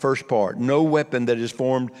up to the first part. No weapon that is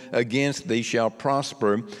formed against thee shall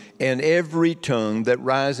prosper, and every tongue that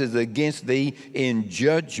rises against thee in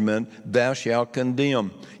judgment thou shalt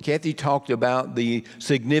condemn. Kathy talked about the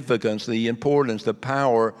significance, the importance, the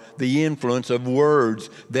power, the influence of words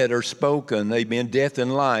that are spoken. Amen. Death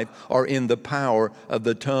and life are in the power of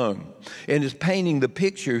the tongue. And it's painting the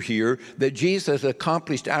picture here that Jesus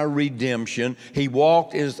accomplished our redemption. He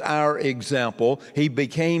walked as our example. He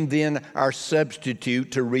became then our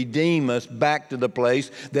substitute to redeem us back to the place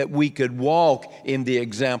that we could walk in the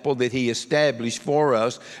example that he established for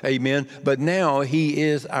us. Amen. But now he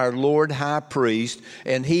is our Lord high priest,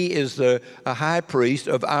 and he is a high priest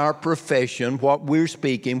of our profession, what we're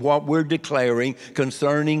speaking, what we're declaring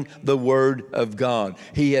concerning the word of God.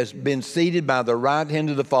 He has been seated by the right hand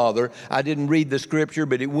of the Father. I didn't read the scripture,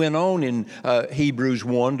 but it went on in Hebrews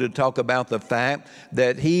 1 to talk about the fact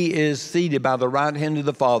that he is seated by the right hand of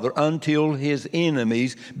the Father until his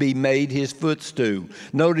enemies be made his footstool.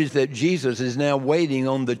 Notice that Jesus is now waiting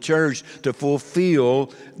on the church to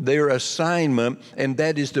fulfill their assignment, and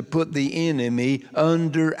that is to put the enemy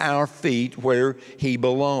under our feet where he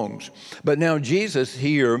belongs. But now Jesus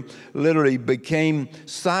here literally became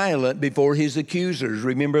silent before his accusers.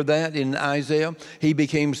 Remember that in Isaiah? He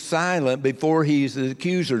became silent before his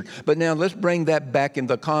accusers. But now let's bring that back in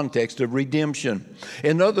the context of redemption.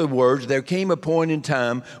 In other words, there came a point in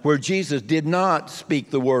time where Jesus did not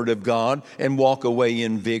speak the word of God and walk away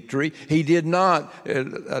in victory. He did not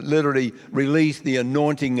literally release the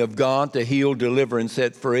anointing of God to heal, deliver, and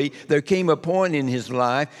set free. There came a point in his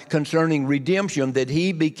life concerning redemption that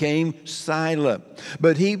he became silent.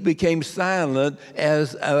 But he became silent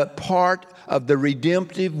as a part of the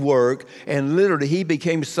redemptive work, and literally he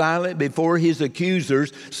became silent before his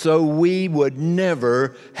accusers so we would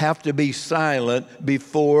never have to be silent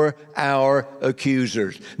before our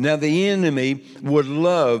accusers. Now the enemy would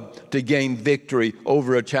love to gain victory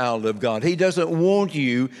over a child of God. He doesn't want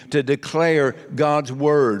you to declare God's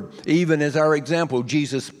word. Even as our example,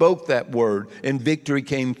 Jesus spoke that word and victory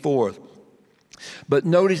came forth. But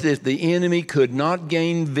notice this, the enemy could not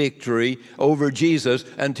gain victory over Jesus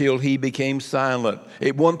until he became silent.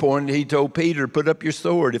 At one point, he told Peter, put up your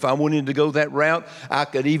sword. If I wanted to go that route, I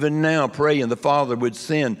could even now pray, and the Father would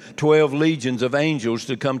send 12 legions of angels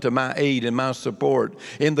to come to my aid and my support.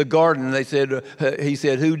 In the garden, he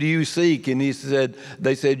said, who do you seek? And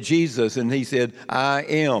they said, Jesus. And he said, I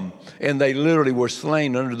am. And they literally were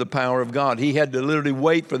slain under the power of God. He had to literally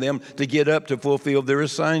wait for them to get up to fulfill their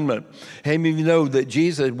assignment. How many of you know that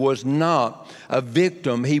Jesus was not a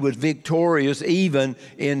victim? He was victorious even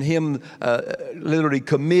in him literally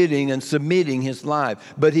committing and submitting his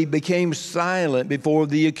life. But he became silent before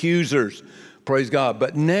the accusers. Praise God.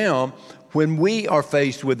 But now, when we are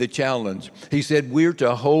faced with a challenge, he said we're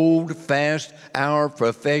to hold fast our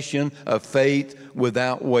profession of faith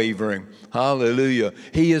without wavering. Hallelujah.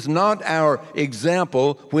 He is not our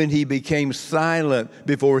example when he became silent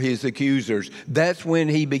before his accusers. That's when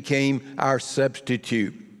he became our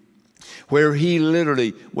substitute, where he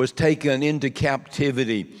literally was taken into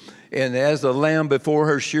captivity. And as a lamb before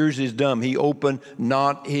her shears is dumb, he opened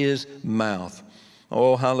not his mouth.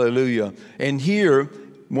 Oh, hallelujah. And here,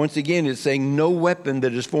 once again, it's saying, no weapon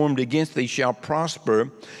that is formed against thee shall prosper,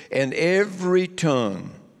 and every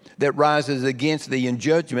tongue that rises against thee in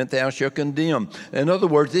judgment thou shalt condemn. In other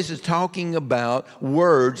words, this is talking about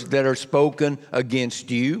words that are spoken against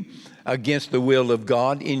you, against the will of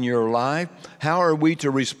God in your life. How are we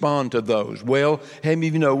to respond to those? Well, how many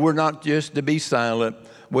of you know we're not just to be silent?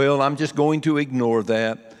 Well, I'm just going to ignore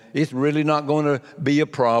that. It's really not going to be a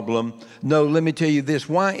problem. No, let me tell you this.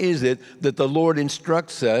 Why is it that the Lord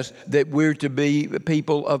instructs us that we're to be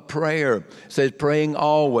people of prayer? It says praying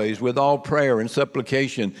always with all prayer and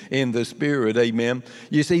supplication in the Spirit. Amen.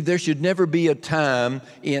 You see, there should never be a time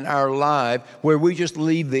in our life where we just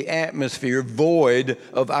leave the atmosphere void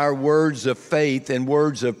of our words of faith and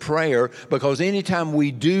words of prayer, because anytime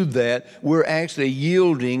we do that, we're actually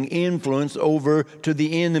yielding influence over to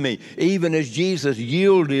the enemy. Even as Jesus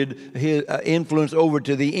yielded his influence over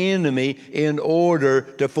to the enemy in order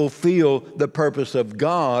to fulfill the purpose of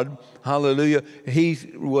God. Hallelujah. He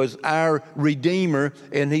was our Redeemer,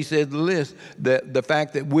 and he said, listen, that the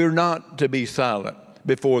fact that we're not to be silent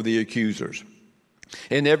before the accusers.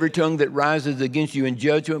 And every tongue that rises against you in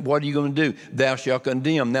judgment, what are you going to do? Thou shalt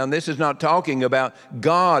condemn. Now, this is not talking about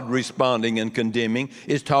God responding and condemning.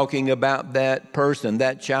 It's talking about that person,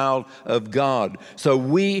 that child of God. So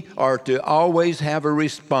we are to always have a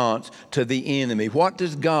response to the enemy. What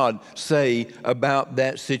does God say about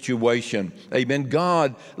that situation? Amen.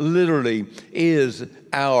 God literally is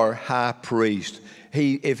our high priest.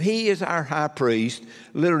 If he is our high priest,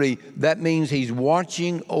 literally, that means he's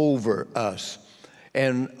watching over us.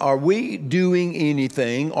 And are we doing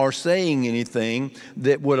anything or saying anything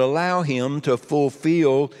that would allow him to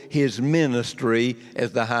fulfill his ministry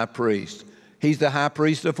as the high priest? He's the high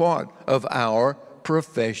priest of what? Of our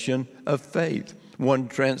profession of faith. One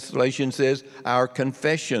translation says our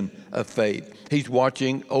confession of faith. He's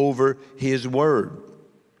watching over his word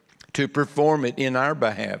to perform it in our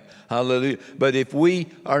behalf. Hallelujah. But if we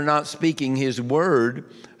are not speaking his word,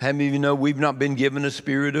 how many of you know we've not been given a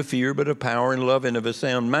spirit of fear, but of power and love and of a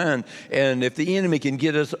sound mind? And if the enemy can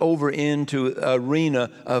get us over into an arena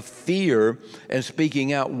of fear and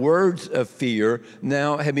speaking out words of fear,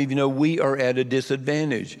 now, how many of you know we are at a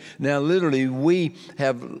disadvantage? Now, literally, we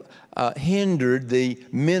have hindered the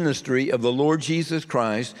ministry of the Lord Jesus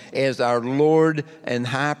Christ as our Lord and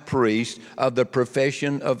high priest of the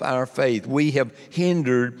profession of our faith. We have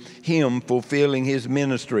hindered him fulfilling his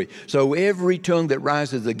ministry. So every tongue that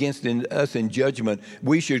rises against us in judgment,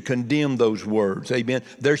 we should condemn those words. Amen.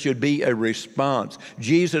 There should be a response.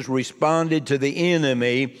 Jesus responded to the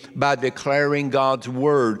enemy by declaring God's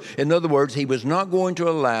word. In other words, he was not going to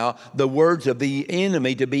allow the words of the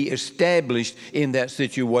enemy to be established in that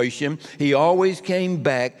situation. He always came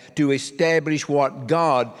back to establish what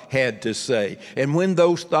God had to say. And when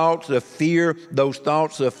those thoughts of fear, those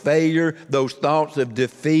thoughts of failure, those thoughts of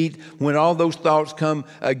defeat, when all those thoughts come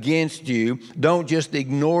against you, don't just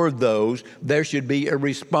ignore those. There should be a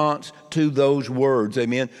response to those words.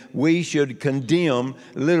 Amen. We should condemn,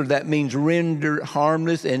 literally that means render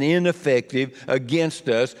harmless and ineffective against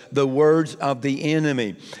us the words of the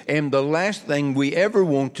enemy. And the last thing we ever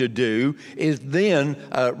want to do is then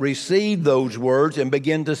receive those words and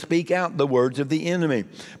begin to speak out the words of the enemy.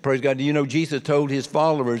 Praise God. You know, Jesus told his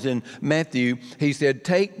followers in Matthew, he said,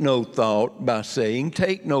 take no thought by saying,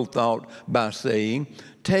 take no thought by saying,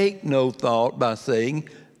 take no thought by saying.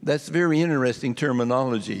 That's very interesting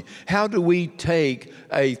terminology. How do we take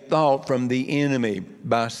a thought from the enemy?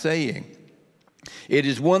 By saying. It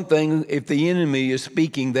is one thing if the enemy is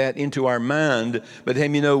speaking that into our mind, but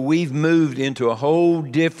we've moved into a whole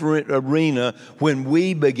different arena when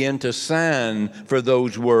we begin to sign for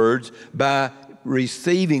those words by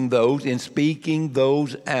receiving those and speaking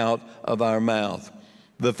those out of our mouth.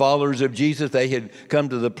 The followers of Jesus, they had come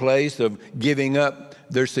to the place of giving up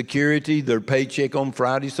their security, their paycheck on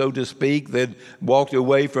Friday, so to speak. They'd walked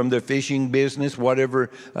away from their fishing business,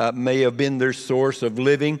 whatever may have been their source of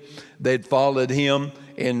living. They'd followed him,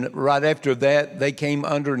 and right after that, they came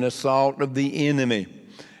under an assault of the enemy.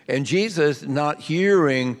 And Jesus, not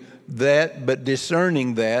hearing that, but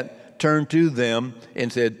discerning that, turned to them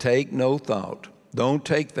and said, take no thought. Don't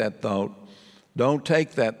take that thought. Don't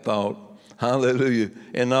take that thought. Hallelujah.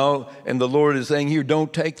 And the Lord is saying here,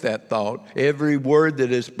 don't take that thought. Every word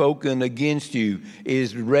that is spoken against you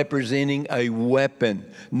is representing a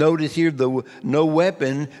weapon. Notice here, no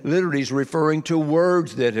weapon literally is referring to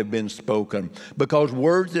words that have been spoken. Because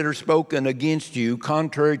words that are spoken against you,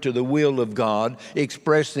 contrary to the will of God,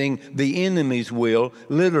 expressing the enemy's will,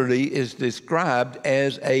 literally is described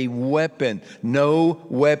as a weapon. No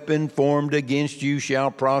weapon formed against you shall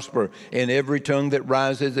prosper, and every tongue that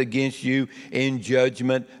rises against you in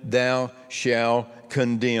judgment thou shalt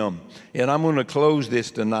condemn. And I'm going to close this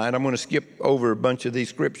tonight. I'm going to skip over a bunch of these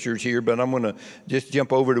scriptures here, but I'm going to just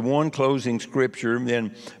jump over to one closing scripture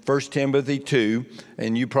in 1 Timothy 2.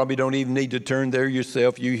 And you probably don't even need to turn there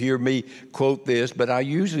yourself. You hear me quote this, but I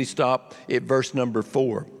usually stop at verse number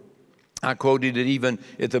 4. I quoted it even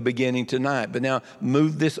at the beginning tonight. But now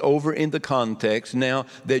move this over in the context now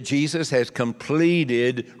that Jesus has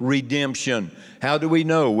completed redemption. How do we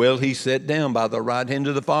know? Well, he sat down by the right hand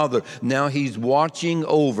of the Father. Now he's watching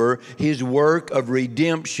over his work of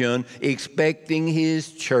redemption, expecting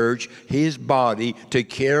his church, his body, to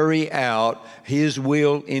carry out his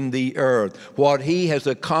will in the earth. What he has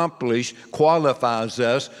accomplished qualifies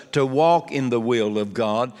us to walk in the will of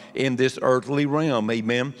God in this earthly realm.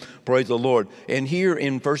 Amen. Praise the Lord. And here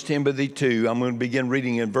in 1 Timothy 2, I'm going to begin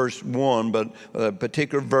reading in verse 1, but a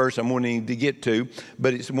particular verse I'm wanting to get to.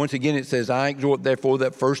 But once again, it says, I exhort therefore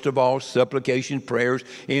that first of all supplication, prayers,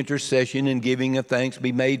 intercession, and giving of thanks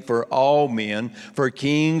be made for all men, for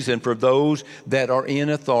kings and for those that are in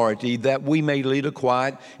authority, that we may lead a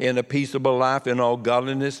quiet and a peaceable life in all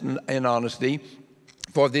godliness and honesty.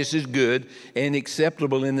 For this is good and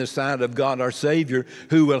acceptable in the sight of God our Savior,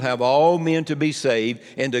 who will have all men to be saved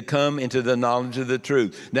and to come into the knowledge of the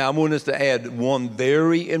truth. Now, I want us to add one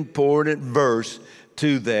very important verse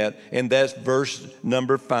to that, and that's verse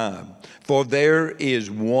number 5. For there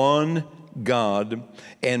is one God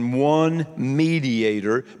and one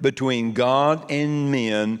mediator between God and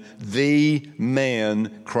men, the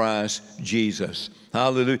man Christ Jesus.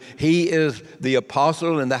 Hallelujah. He is the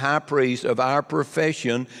apostle and the high priest of our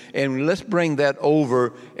profession. And let's bring that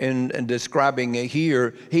over in describing it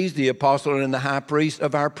here. He's the apostle and the high priest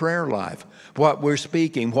of our prayer life. What we're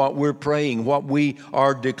speaking, what we're praying, what we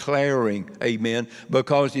are declaring. Amen.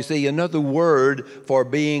 Because you see, another word for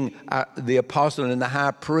being the apostle and the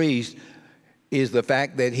high priest is the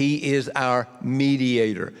fact that he is our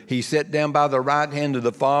mediator. He sat down by the right hand of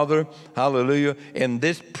the Father. Hallelujah. And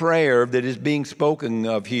this prayer that is being spoken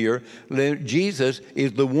of here, Jesus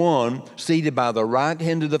is the one seated by the right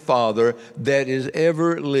hand of the Father that is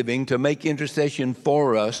ever living to make intercession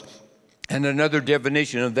for us. And another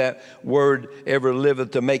definition of that word, ever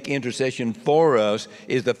liveth to make intercession for us,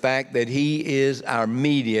 is the fact that he is our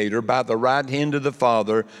mediator by the right hand of the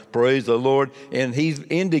Father. Praise the Lord. And he's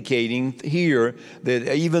indicating here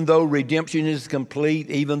that even though redemption is complete,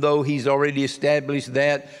 even though he's already established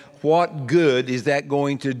that, what good is that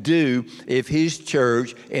going to do if his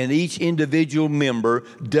church and each individual member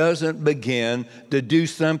doesn't begin to do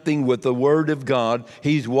something with the Word of God?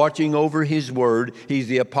 He's watching over his Word. He's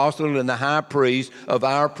the apostle and the high priest of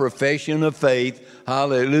our profession of faith.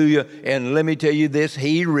 Hallelujah. And let me tell you this,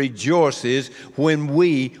 he rejoices when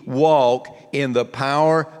we walk in the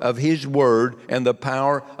power of his word and the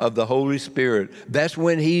power of the Holy Spirit. That's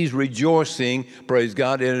when he's rejoicing, praise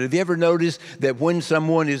God. And have you ever noticed that when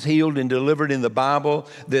someone is healed and delivered in the Bible,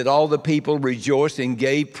 that all the people rejoiced and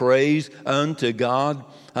gave praise unto God?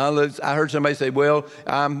 I heard somebody say, well,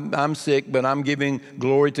 I'm sick, but I'm giving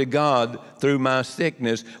glory to God through my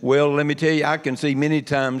sickness. Well, let me tell you, I can see many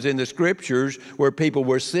times in the scriptures where people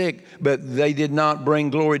were sick, but they did not bring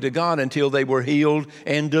glory to God until they were healed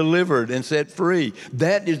and delivered and set free.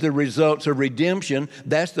 That is the results of redemption.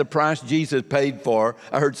 That's the price Jesus paid for.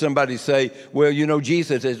 I heard somebody say, well, you know,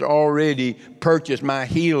 Jesus has already purchased my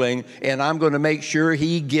healing, and I'm going to make sure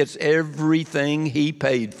he gets everything he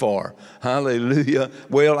paid for. Hallelujah.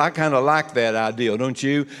 Well, I kind of like that idea, don't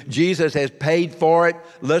you? Jesus has paid for it.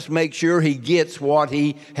 Let's make sure he gets what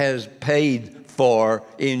he has paid for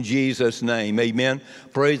in Jesus' name. Amen.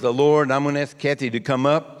 Praise the Lord. I'm going to ask Kathy to come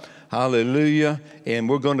up. Hallelujah. And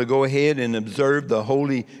we're going to go ahead and observe the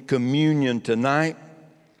Holy Communion tonight.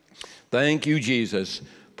 Thank you, Jesus.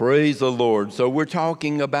 Praise the Lord. So we're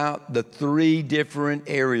talking about the three different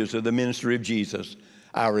areas of the ministry of Jesus.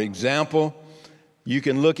 Our example, you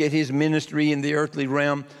can look at his ministry in the earthly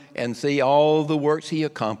realm and see all the works he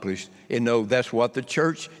accomplished and know that's what the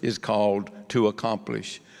church is called to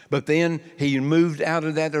accomplish. But then he moved out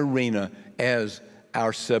of that arena as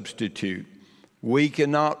our substitute. We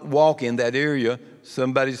cannot walk in that area.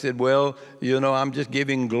 Somebody said, well, you know, I'm just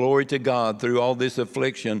giving glory to God through all this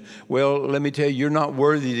affliction. Well, let me tell you, you're not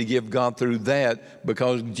worthy to give God through that,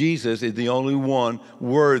 because Jesus is the only one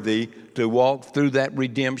worthy to walk through that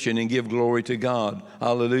redemption and give glory to God.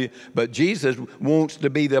 Hallelujah. But Jesus wants to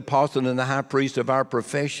be the apostle and the high priest of our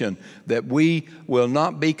profession, that we will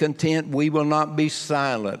not be content, we will not be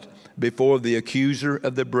silent before the accuser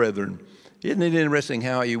of the brethren. Isn't it interesting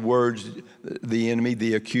how he words the enemy,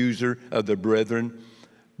 the accuser of the brethren?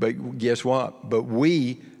 But guess what? But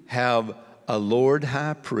we have a Lord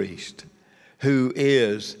high priest who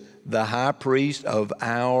is the high priest of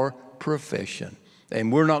our profession.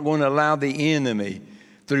 And we're not going to allow the enemy,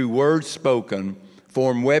 through words spoken,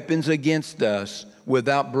 form weapons against us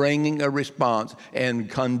without bringing a response and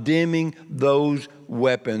condemning those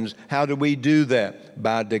weapons. How do we do that?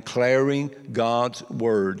 By declaring God's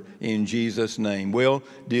word in Jesus' name. Well,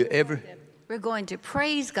 do you ever... We're going to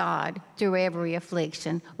praise God through every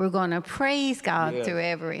affliction. We're going to praise God through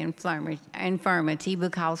every infirmity,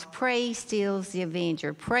 because praise steals the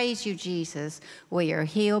avenger. Praise you, Jesus. We are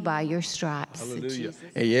healed by your stripes. Hallelujah.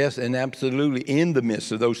 Yes, and absolutely in the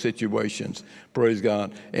midst of those situations. Praise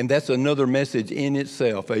God. And that's another message in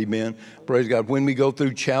itself. Amen. Praise God. When we go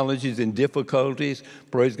through challenges and difficulties,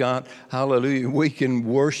 praise God. Hallelujah. We can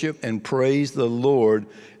worship and praise the Lord.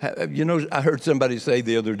 You know, I heard somebody say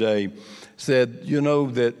the other day, said, you know,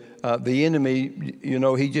 that the enemy, you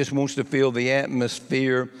know, he just wants to fill the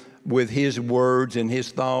atmosphere with his words and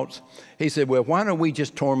his thoughts. He said, well, why don't we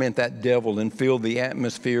just torment that devil and fill the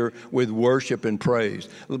atmosphere with worship and praise?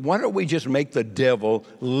 Why don't we just make the devil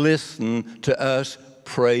listen to us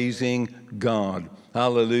praising God?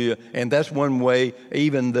 Hallelujah. And that's one way.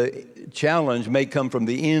 Even the challenge may come from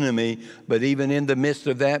the enemy, but even in the midst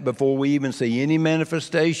of that, before we even see any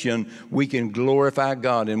manifestation, we can glorify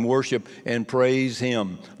God and worship and praise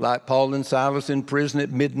him. Like Paul and Silas in prison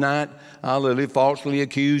at midnight, hallelujah, falsely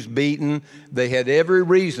accused, beaten. They had every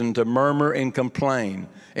reason to murmur and complain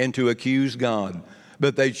and to accuse God,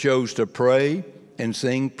 but they chose to pray and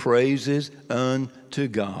sing praises unto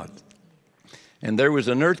God. And there was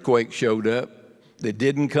an earthquake showed up that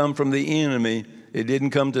didn't come from the enemy. It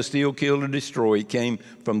didn't come to steal, kill, or destroy. It came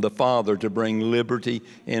from the Father to bring liberty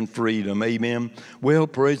and freedom. Amen. Well,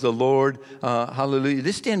 praise the Lord. Hallelujah.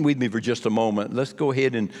 Just stand with me for just a moment. Let's go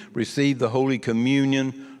ahead and receive the Holy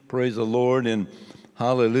Communion. Praise the Lord. And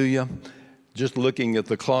hallelujah. Just looking at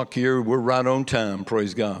the clock here, we're right on time.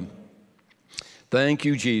 Praise God. Thank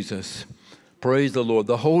you, Jesus. Praise the Lord.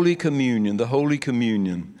 The Holy Communion, the Holy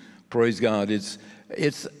Communion. Praise God.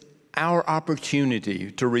 It's our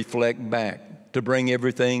opportunity to reflect back, to bring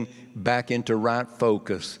everything back into right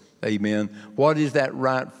focus. Amen. What is that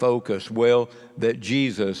right focus? Well, that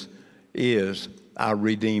Jesus is our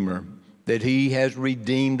Redeemer, that he has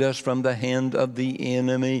redeemed us from the hand of the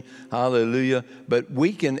enemy. Hallelujah. But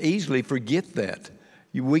we can easily forget that.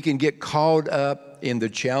 We can get caught up in the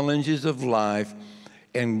challenges of life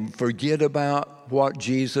and forget about what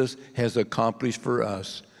Jesus has accomplished for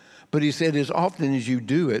us. But he said, as often as you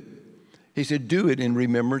do it, he said, do it in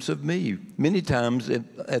remembrance of me. Many times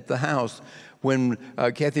at the house, when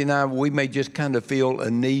Kathy and I, we may just kind of feel a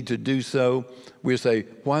need to do so, we'll say,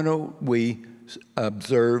 why don't we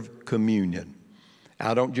observe communion?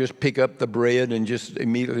 I don't just pick up the bread and just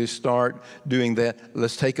immediately start doing that.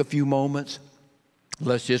 Let's take a few moments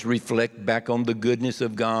Let's just reflect back on the goodness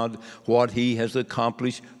of God, what He has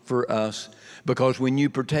accomplished for us. Because when you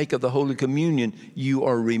partake of the Holy Communion, you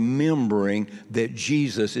are remembering that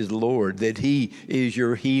Jesus is Lord, that He is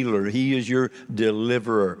your healer, He is your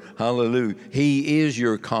deliverer. Hallelujah. He is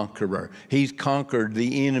your conqueror. He's conquered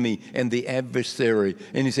the enemy and the adversary.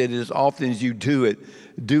 And He said, as often as you do it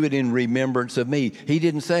in remembrance of me. He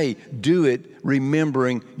didn't say, do it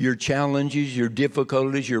remembering your challenges, your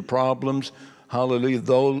difficulties, your problems. Hallelujah.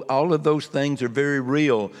 Though all of those things are very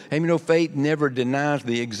real. And you know, faith never denies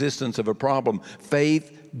the existence of a problem.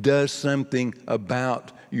 Faith does something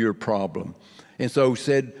about your problem. And so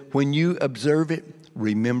said, when you observe it,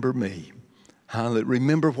 remember me. Hallelujah.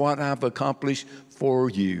 Remember what I've accomplished for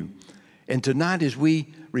you. And tonight as we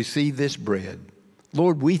receive this bread,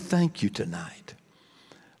 Lord, we thank you tonight.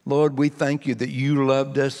 Lord, we thank you that you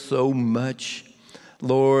loved us so much.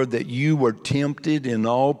 Lord, that you were tempted in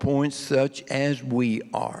all points such as we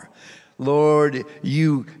are. Lord,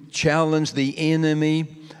 you challenged the enemy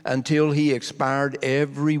until he expired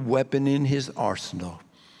every weapon in his arsenal.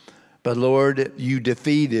 But Lord, you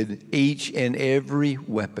defeated each and every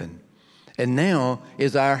weapon. And now,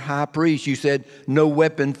 as our high priest, you said, no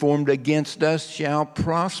weapon formed against us shall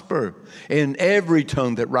prosper. And every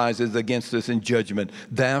tongue that rises against us in judgment,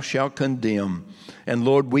 thou shalt condemn. And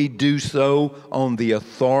Lord, we do so on the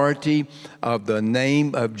authority of the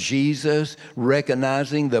name of Jesus,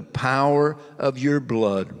 recognizing the power of your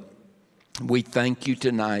blood. We thank you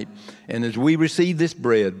tonight. And as we receive this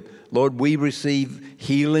bread, Lord, we receive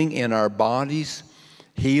healing in our bodies,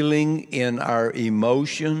 healing in our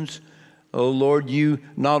emotions. Oh, Lord, you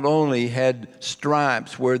not only had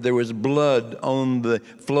stripes where there was blood on the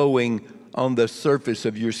flowing on the surface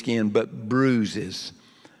of your skin, but bruises.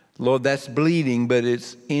 Lord, that's bleeding, but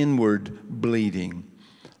it's inward bleeding.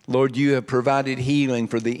 Lord, you have provided healing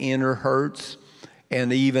for the inner hurts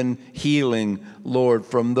and even healing, Lord,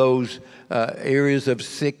 from those areas of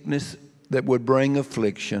sickness that would bring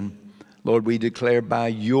affliction. Lord, we declare by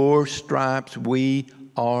your stripes we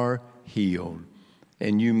are healed.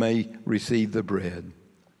 And you may receive the bread.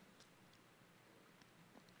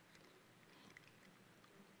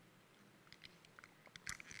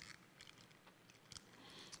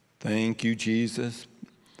 Thank you, Jesus.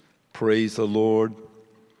 Praise the Lord.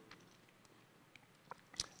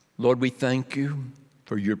 Lord, we thank you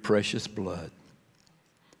for your precious blood.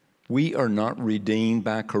 We are not redeemed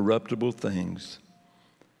by corruptible things.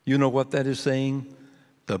 You know what that is saying?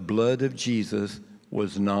 The blood of Jesus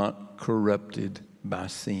was not corrupted by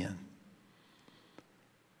sin.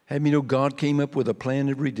 And you know, God came up with a plan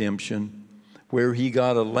of redemption where he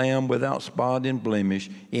got a lamb without spot and blemish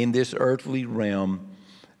in this earthly realm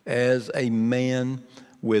as a man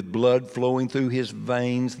with blood flowing through his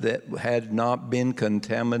veins that had not been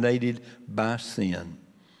contaminated by sin.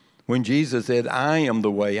 When Jesus said, I am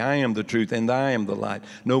the way, I am the truth, and I am the light.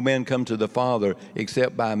 No man come to the Father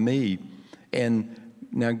except by me. And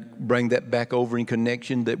now bring that back over in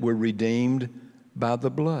connection that we're redeemed by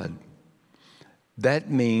the blood.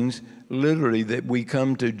 That means literally that we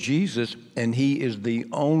come to Jesus and he is the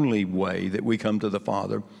only way that we come to the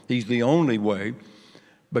Father. He's the only way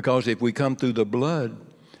because if we come through the blood,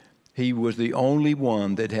 he was the only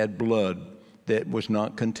one that had blood that was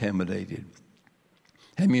not contaminated.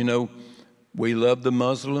 And you know, we love the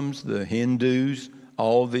Muslims, the Hindus,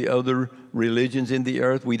 all the other religions in the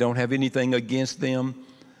earth. We don't have anything against them.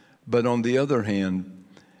 But on the other hand,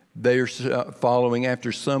 they're following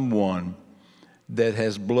after someone that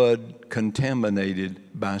has blood contaminated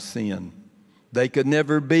by sin. They could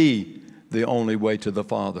never be the only way to the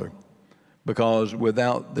Father because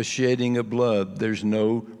without the shedding of blood, there's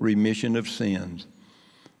no remission of sins.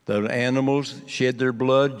 The animals shed their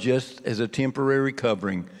blood just as a temporary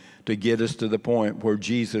covering to get us to the point where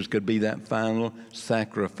Jesus could be that final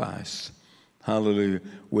sacrifice. Hallelujah.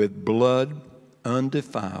 With blood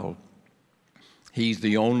undefiled. He's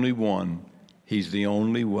the only one. He's the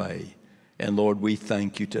only way. And Lord, we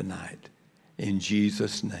thank you tonight in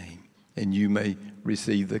Jesus' name. And you may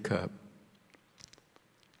receive the cup.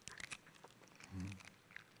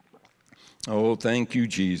 Oh, thank you,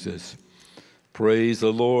 Jesus. Praise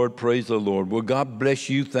the Lord. Praise the Lord. Well, God bless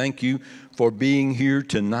you. Thank you for being here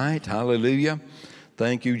tonight. Hallelujah.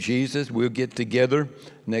 Thank you, Jesus. We'll get together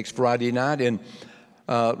next Friday night. And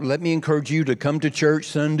let me encourage you to come to church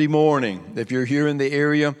Sunday morning. If you're here in the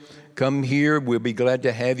area, come here. We'll be glad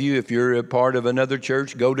to have you. If you're a part of another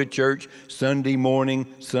church, go to church Sunday morning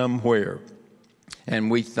somewhere.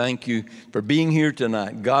 And we thank you for being here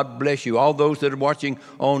tonight. God bless you. All those that are watching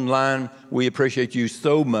online, we appreciate you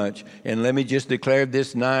so much. And let me just declare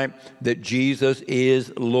this night that Jesus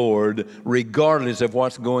is Lord, regardless of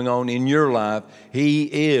what's going on in your life. He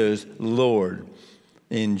is Lord.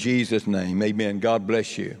 In Jesus' name, amen. God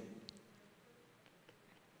bless you.